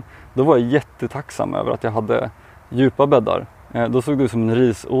 somrar sedan, då var jag jättetacksam över att jag hade djupa bäddar. Då såg det ut som en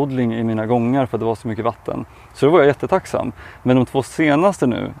risodling i mina gångar för att det var så mycket vatten. Så då var jag jättetacksam. Men de 2 senaste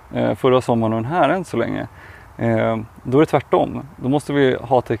nu, förra sommaren och den här än så länge, då är det tvärtom. Då måste vi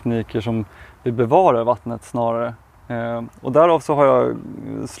ha tekniker som vi bevarar vattnet snarare. Och därav så har jag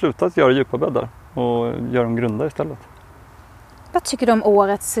slutat göra djupa bäddar och gör dem grunda istället. Vad tycker du om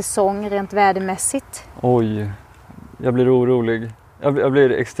årets säsong rent vädermässigt? Oj, jag blir orolig. Jag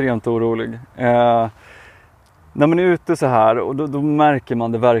blir extremt orolig. När man är ute så här, och då märker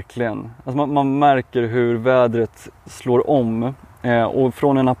man det verkligen. Alltså man märker hur vädret slår om. Och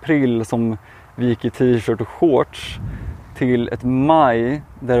från en april som vi gick i t-shirt och shorts till ett maj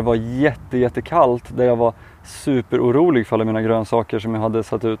där det var jättekallt, där jag var superorolig för alla mina grönsaker som jag hade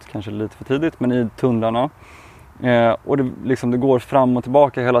satt ut kanske lite för tidigt, men i tunnlarna. Och det går fram och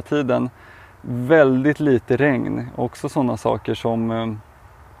tillbaka hela tiden. Väldigt lite regn. Också sådana saker som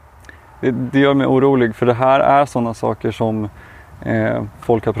det gör mig orolig, för det här är sådana saker som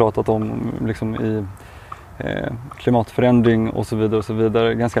folk har pratat om liksom i klimatförändring och så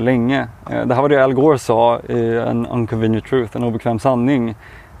vidare ganska länge. Det här var det Al Gore sa i en Unconvenient Truth, en obekväm sanning,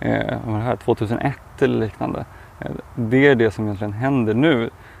 2001 eller liknande. Det är det som egentligen händer nu.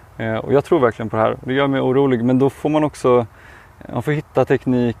 Och jag tror verkligen på det här. Det gör mig orolig, men då får man också hitta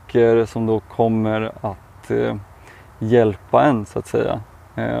tekniker som då kommer att hjälpa en, så att säga.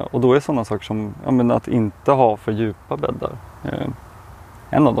 Och då är sådana saker som att inte ha för djupa bäddar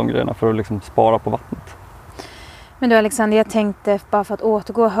en av de grejerna för att liksom spara på vattnet. Men du Alexander, jag tänkte bara för att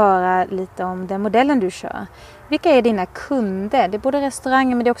återgå och höra lite om den modellen du kör. Vilka är dina kunder? Det är både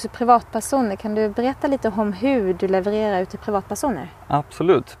restauranger men det är också privatpersoner. Kan du berätta lite om hur du levererar ut till privatpersoner?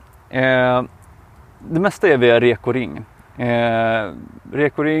 Absolut. Det mesta är via Rekoring.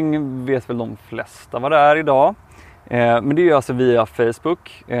 Rekoring vet väl de flesta vad det är idag. Men det är alltså via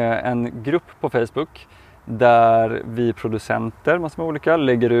Facebook, en grupp på Facebook där vi producenter, massor med olika,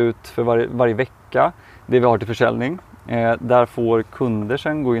 lägger ut för varje vecka det vi har till försäljning. Där får kunder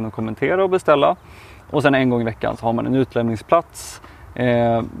sen gå in och kommentera och beställa. Och sen en gång i veckan så har man en utlämningsplats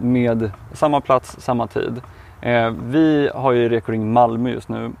med samma plats, samma tid. Vi har ju Rekoring Malmö just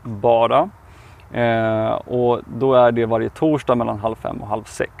nu bara. Och då är det varje torsdag mellan 5:30 och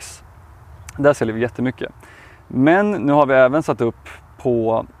 6:30. Där säljer vi jättemycket. Men nu har vi även satt upp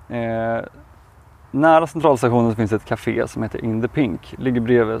på nära centralstationen så finns ett café som heter In the Pink. Ligger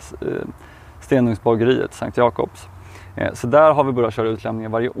bredvid Stenugnsbageriet, Sankt Jakobs. Så där har vi börjat köra utlämningar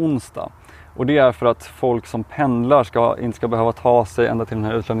varje onsdag. Och det är för att folk som pendlar inte ska behöva ta sig ända till den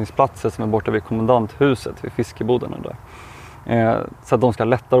här utlämningsplatsen som är borta vid kommandanthuset, vid fiskeboden där. Så att de ska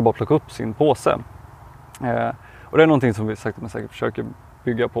lättare bara plocka upp sin påse. Och det är någonting som vi sakta men säkert försöker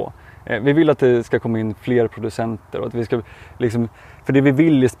bygga på. Vi vill att det ska komma in fler producenter och att vi ska för det vi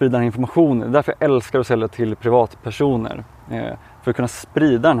vill är sprida den här informationen. Det är därför jag älskar att sälja till privatpersoner. För att kunna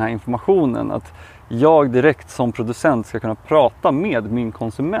sprida den här informationen, att jag direkt som producent ska kunna prata med min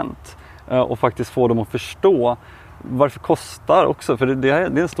konsument och faktiskt få dem att förstå varför kostar också, för det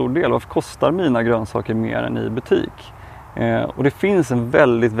är en stor del, varför kostar mina grönsaker mer än i butik? Och det finns en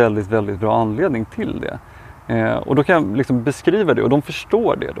väldigt bra anledning till det. Och då kan jag beskriva det och de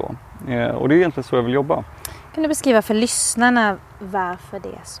förstår det då. Och det är egentligen så jag vill jobba. Kan du beskriva för lyssnarna varför det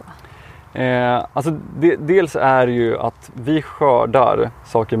är så? Dels är det ju att vi skördar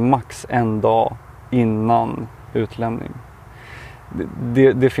saker max en dag innan utlämning.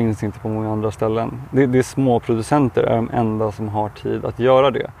 Det finns inte på många andra ställen. Det är små producenter är de enda som har tid att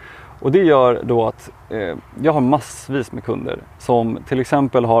göra det. Och det gör då att jag har massvis med kunder som till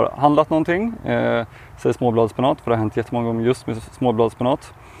exempel har handlat någonting, säg småbladsspenat, för det har hänt jättemånga gånger just med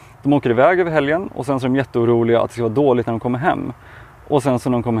småbladsspenat. De åker iväg över helgen och sen så är de jätteoroliga att det ska vara dåligt när de kommer hem. Och sen så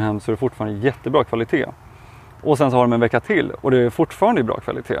när de kommer hem så är det fortfarande jättebra kvalitet. Och sen så har de en vecka till och det är fortfarande bra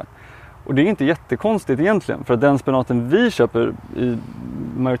kvalitet. Och det är inte jättekonstigt egentligen, för att den spenaten vi köper, i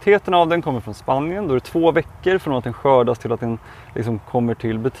majoriteten av den kommer från Spanien. Då är det 2 veckor från att den skördas till att den kommer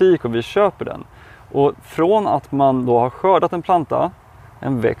till butik och vi köper den. Och från att man då har skördat en planta,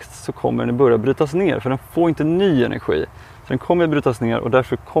 en växt, så kommer den börja brytas ner, för den får inte ny energi. Så den kommer brytas ner och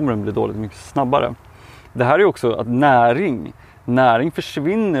därför kommer den bli dåligt mycket snabbare. Det här är också att näring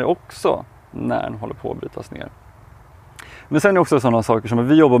försvinner också när den håller på att brytas ner. Men sen är det också sådana saker som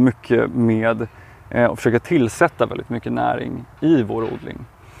vi jobbar mycket med och försöker tillsätta väldigt mycket näring i vår odling.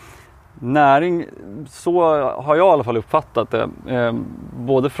 Näring, så har jag i alla fall uppfattat det,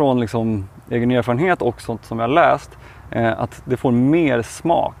 både från egen erfarenhet och sånt som jag har läst, att det får mer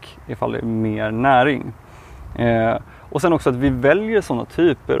smak ifall det är mer näring. Och sen också att vi väljer sådana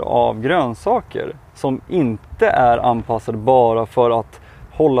typer av grönsaker som inte är anpassade bara för att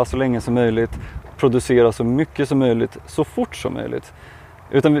hålla så länge som möjligt, producera så mycket som möjligt, så fort som möjligt.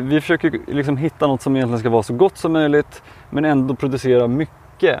 Utan vi försöker hitta något som egentligen ska vara så gott som möjligt, men ändå producera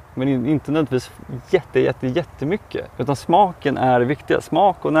mycket, men inte nödvändigtvis jättemycket. Utan smaken är det viktiga.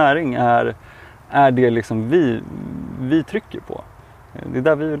 Smak och näring är det vi trycker på. Det är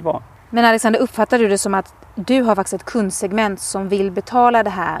där vi vill vara. Men Alexander, uppfattar du det som att du har faktiskt ett kundsegment som vill betala det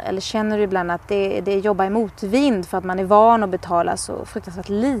här? Eller känner du ibland att det jobbar i motvind för att man är van att betala så fruktansvärt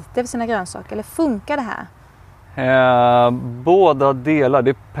lite för sina grönsaker? Eller funkar det här? Båda delar,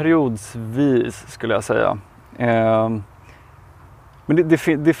 det är periodsvis skulle jag säga. Men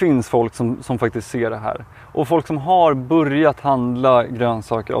det finns folk som faktiskt ser det här. Och folk som har börjat handla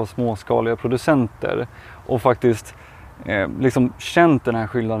grönsaker av småskaliga producenter och faktiskt liksom känt den här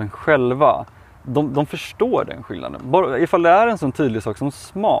skillnaden själva. De förstår den skillnaden. Bara ifall det är en sån tydlig sak som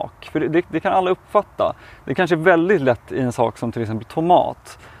smak. För det kan alla uppfatta. Det kanske är väldigt lätt i en sak som till exempel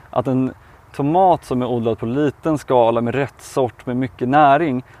tomat. Att en tomat som är odlad på liten skala med rätt sort med mycket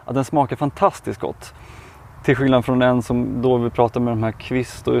näring. Att den smakar fantastiskt gott. Till skillnad från en som då vi pratar med de här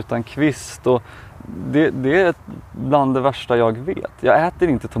kvist och utan kvist. Och det är bland det värsta jag vet. Jag äter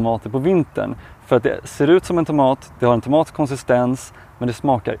inte tomater på vintern. För att det ser ut som en tomat, det har en tomatkonsistens, men det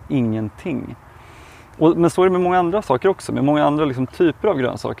smakar ingenting. Men så är det med många andra saker också, med många andra liksom typer av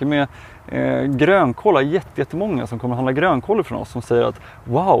grönsaker. Med grönkål har jättemånga som kommer att handla grönkål från oss som säger att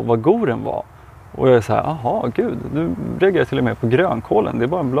wow, vad god den var. Och jag är så här, aha gud, nu reagerar jag till och med på grönkålen, det är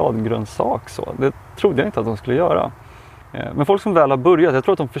bara en bladgrönsak så. Det trodde jag inte att de skulle göra. Men folk som väl har börjat, jag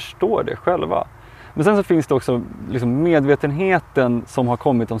tror att de förstår det själva. Men sen så finns det också liksom medvetenheten som har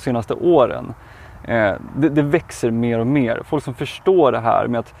kommit de senaste åren. Det växer mer och mer. Folk som förstår det här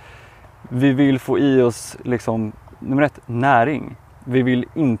med att vi vill få i oss liksom, nummer 1, näring. Vi vill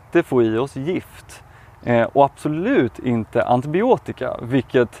inte få i oss gift. Och absolut inte antibiotika.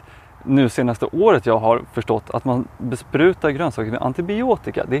 Vilket nu senaste året jag har förstått att man besprutar grönsaker med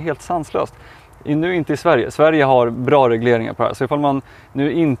antibiotika. Det är helt sanslöst. Nu inte i Sverige. Sverige har bra regleringar på det här. Så ifall man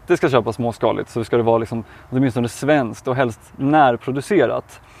nu inte ska köpa småskaligt så ska det vara liksom, åtminstone svenskt och helst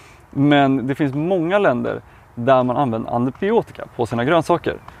närproducerat. Men det finns många länder där man använder antibiotika på sina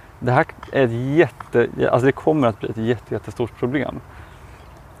grönsaker. Det här är alltså det kommer att bli ett jättestort problem.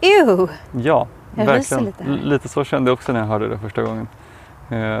 Ew! Ja, jag verkligen. Lite så kände jag också när jag hörde det första gången.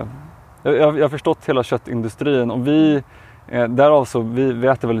 Jag har förstått hela köttindustrin och därav så vi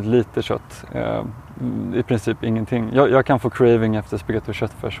äter väldigt lite kött. I princip ingenting. Jag kan få craving efter spagetti och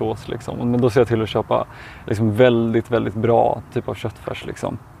köttfärssås liksom. Men då ser jag till att köpa liksom väldigt bra typ av köttfärs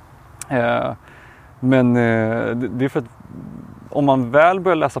liksom. Men det är för att om man väl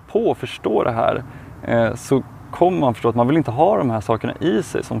börjar läsa på och förstå det här så kommer man förstå att man vill inte ha de här sakerna i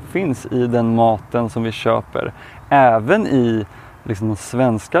sig som finns i den maten som vi köper. Även i liksom de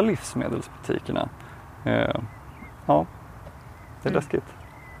svenska livsmedelsbutikerna. Ja, det är läskigt.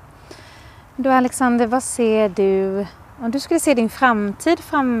 Då Alexander, vad ser du, om du skulle se din framtid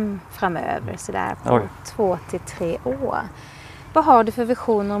framöver sådär på 2 till 3 år. Vad har du för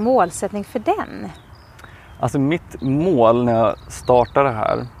vision och målsättning för den? Alltså mitt mål när jag startade det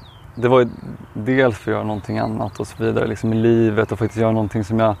här, det var ju dels för att göra någonting annat och så vidare liksom i livet och faktiskt göra någonting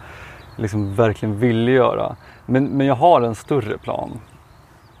som jag liksom verkligen ville göra. Men jag har en större plan.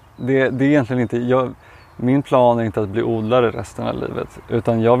 Det är egentligen inte, min plan är inte att bli odlare resten av livet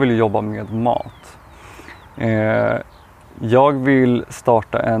utan jag vill jobba med mat. Jag vill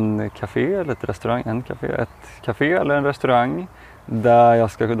starta ett café eller en restaurang där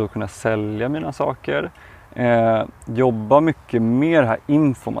jag ska då kunna sälja mina saker. Jobba mycket mer här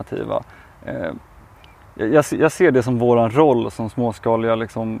informativa. Jag ser det som våran roll som småskaliga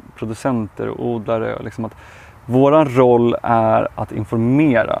liksom, producenter och odlare. Liksom att våran roll är att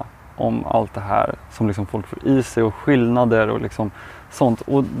informera om allt det här som liksom folk får i sig och skillnader och liksom sånt.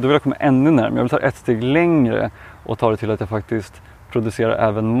 Och då vill jag komma ännu närmare. Jag vill ta ett steg längre och ta det till att jag faktiskt producerar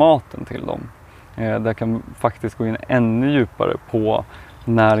även maten till dem. Där jag kan faktiskt gå in ännu djupare på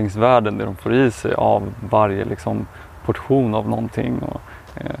näringsvärden, det de får i sig av varje liksom, portion av någonting. Och,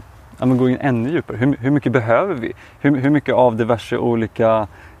 men gå in ännu djupare. Hur mycket behöver vi? Hur mycket av diverse olika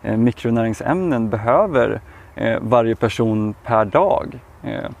mikronäringsämnen behöver varje person per dag?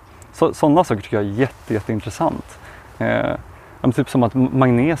 Sådana saker tycker jag är jätteintressant. Typ som att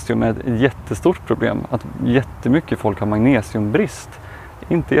magnesium är ett jättestort problem. Att jättemycket folk har magnesiumbrist.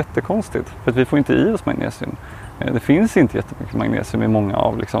 Inte jättekonstigt, för att vi får inte i oss magnesium. Det finns inte jättemycket magnesium i många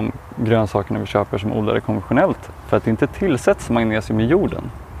av liksom, grönsakerna vi köper som odlare konventionellt. För att det inte tillsätts magnesium i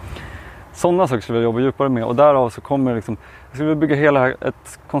jorden. Sådana saker skulle jag jobba djupare med och därav så kommer liksom, jag skulle bygga hela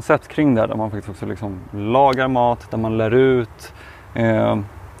ett koncept kring det där man faktiskt också liksom lagar mat, där man lär ut.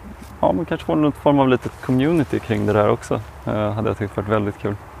 Man kanske får någon form av litet community kring det där också. Hade jag tyckt varit väldigt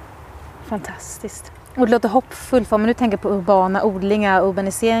kul. Fantastiskt. Och det låter hoppfullt, för om man nu tänker på urbana odlingar,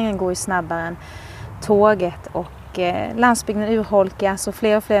 urbaniseringen går ju snabbare än tåget och landsbygden urholkas och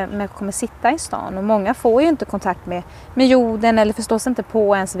fler människor kommer sitta i stan. Och många får ju inte kontakt med jorden eller förstås inte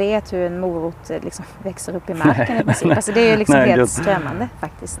på ens vet hur en morot liksom växer upp i marken i princip. Alltså det är ju liksom helt skrämmande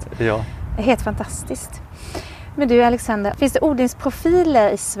faktiskt. Ja. Helt fantastiskt. Men du Alexander, finns det odlingsprofiler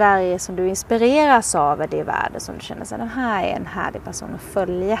i Sverige som du inspireras av i världen som du känner att den här är en härlig person att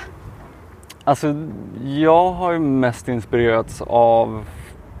följa? Alltså jag har ju mest inspirerats av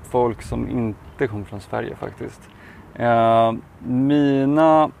folk som inte kommer från Sverige faktiskt.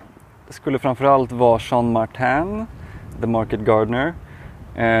 Mina skulle framförallt vara Sean Martin, The Market Gardener.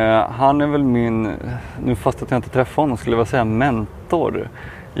 Han är väl min, nu fast att jag inte träffar honom skulle jag säga mentor.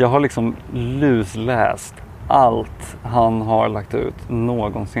 Jag har liksom lusläst allt han har lagt ut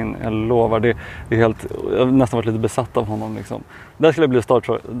någonsin. Jag lovar, det är helt, jag har nästan varit lite besatt av honom liksom. Där skulle jag bli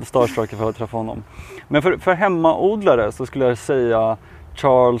starstruck för att träffa honom. Men för hemmaodlare så skulle jag säga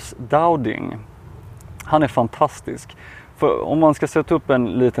Charles Dowding. Han är fantastisk. För om man ska sätta upp en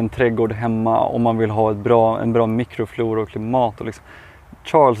liten trädgård hemma, om man vill ha en bra mikroflora och klimat och liksom,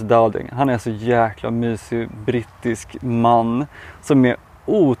 Charles Dowding, han är så jäkla mysig brittisk man som är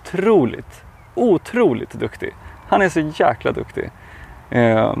otroligt duktig. Han är så jäkla duktig.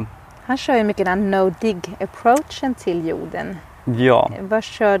 Han kör ju mycket den no-dig approachen till jorden. Ja. Vad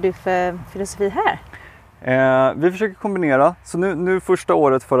kör du för filosofi här? Vi försöker kombinera. Så nu första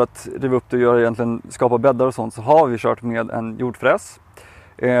året för att riva upp det och skapa bäddar och sånt så har vi kört med en jordfräs.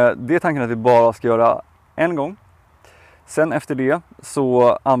 Det är tanken att vi bara ska göra en gång. Sen efter det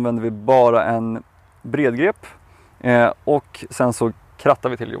så använder vi bara en bredgrep och sen så krattar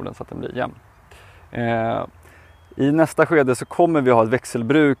vi till jorden så att den blir jämn. I nästa skede så kommer vi ha ett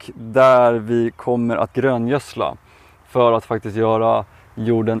växelbruk där vi kommer att gröngödsla för att faktiskt göra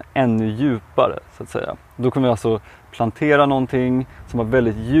jorden ännu djupare så att säga. Då kommer vi alltså plantera någonting som har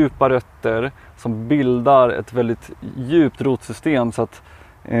väldigt djupa rötter som bildar ett väldigt djupt rotsystem så att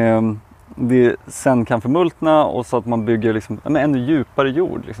det sen kan förmultna och så att man bygger liksom en ännu djupare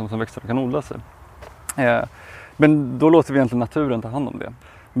jord liksom, som växterna kan odla sig. Men då låter vi egentligen naturen ta hand om det.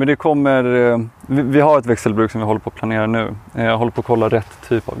 Men det kommer, vi har ett växelbruk som vi håller på att planera nu. Jag håller på att kolla rätt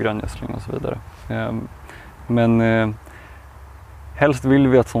typ av gröngödsling och så vidare. Men helst vill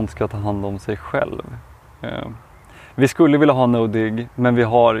vi att sånt ska ta hand om sig själv. Vi skulle vilja ha no-dig, men vi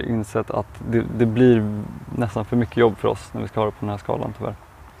har insett att det blir nästan för mycket jobb för oss när vi ska ha det på den här skalan tyvärr.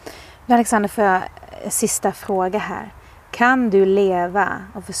 Alexander, för en sista fråga här. Kan du leva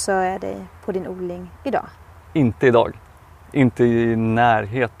och försörja dig på din odling idag? Inte idag. Inte i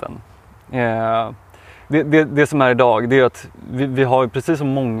närheten. Det som är idag, det är att vi har precis som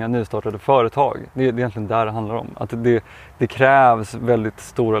många nystartade företag. Det är egentligen där det handlar om. Att det krävs väldigt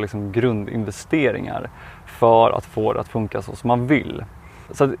stora liksom, grundinvesteringar för att få det att funka så som man vill.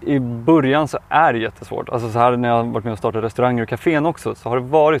 Så att i början så är det jättesvårt. Alltså så här när jag har varit med och startat restauranger och kafén också så har det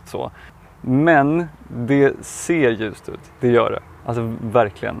varit så. Men det ser ljust ut. Det gör det. Alltså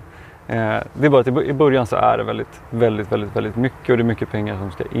verkligen. Det är bara att i början så är det väldigt mycket och det är mycket pengar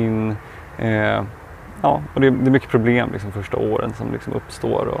som ska in. Ja, och det är mycket problem liksom första åren som liksom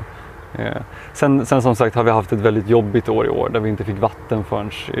uppstår. Och, sen som sagt har vi haft ett väldigt jobbigt år i år där vi inte fick vatten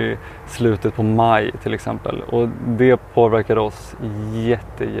förrän i slutet på maj till exempel. Och det påverkade oss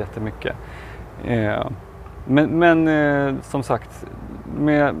jättemycket. Men som sagt,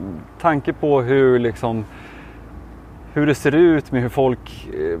 med tanke på hur det ser ut med hur folk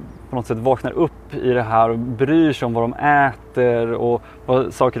på något sätt vaknar upp i det här och bryr sig om vad de äter och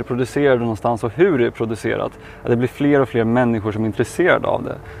vad saker är producerade någonstans och hur det är producerat. Att det blir fler och fler människor som är intresserade av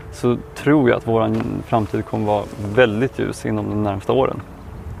det. Så tror jag att vår framtid kommer vara väldigt ljus inom de närmaste åren.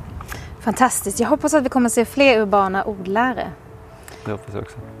 Fantastiskt. Jag hoppas att vi kommer att se fler urbana odlare. Det hoppas jag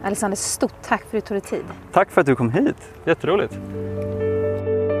också. Alexander, stort tack för att du tog dig tid. Tack för att du kom hit. Jätteroligt.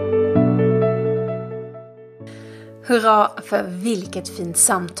 Hurra för vilket fint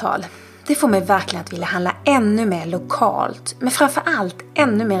samtal. Det får mig verkligen att vilja handla ännu mer lokalt, men framförallt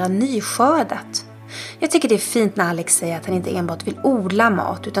ännu mer nyskördat. Jag tycker det är fint när Alex säger att han inte enbart vill odla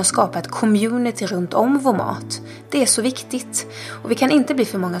mat utan skapa ett community runt om vår mat. Det är så viktigt och vi kan inte bli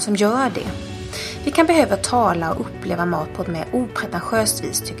för många som gör det. Vi kan behöva tala och uppleva mat på ett mer opretentiöst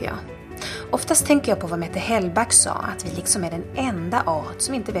vis tycker jag. Oftast tänker jag på vad Mette Hellback sa, att vi liksom är den enda art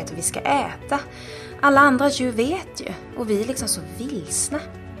som inte vet vad vi ska äta. Alla andra djur vet ju och vi är liksom så vilsna.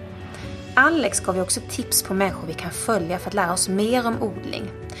 Alex gav ju också tips på människor vi kan följa för att lära oss mer om odling.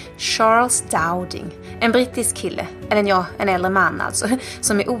 Charles Dowding, en brittisk kille, eller en äldre man alltså,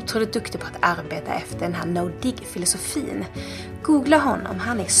 som är otroligt duktig på att arbeta efter den här no-dig-filosofin. Googla honom,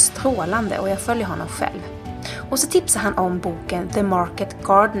 han är strålande och jag följer honom själv. Och så tipsar han om boken The Market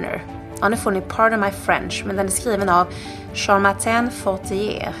Gardener. Ja, nu får ni pardon my French, men den är skriven av Jean-Martin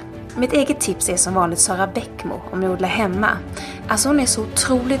Fortier. Mitt eget tips är som vanligt Sara Bäckmo om jag odlar hemma. Alltså hon är så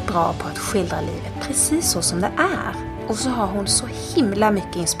otroligt bra på att skildra livet precis så som det är. Och så har hon så himla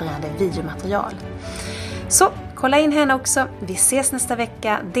mycket inspirerande videomaterial. Så kolla in henne också. Vi ses nästa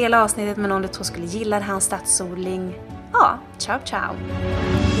vecka. Dela avsnittet med någon du tror skulle gilla det här om stadsodling. Ja, ciao ciao!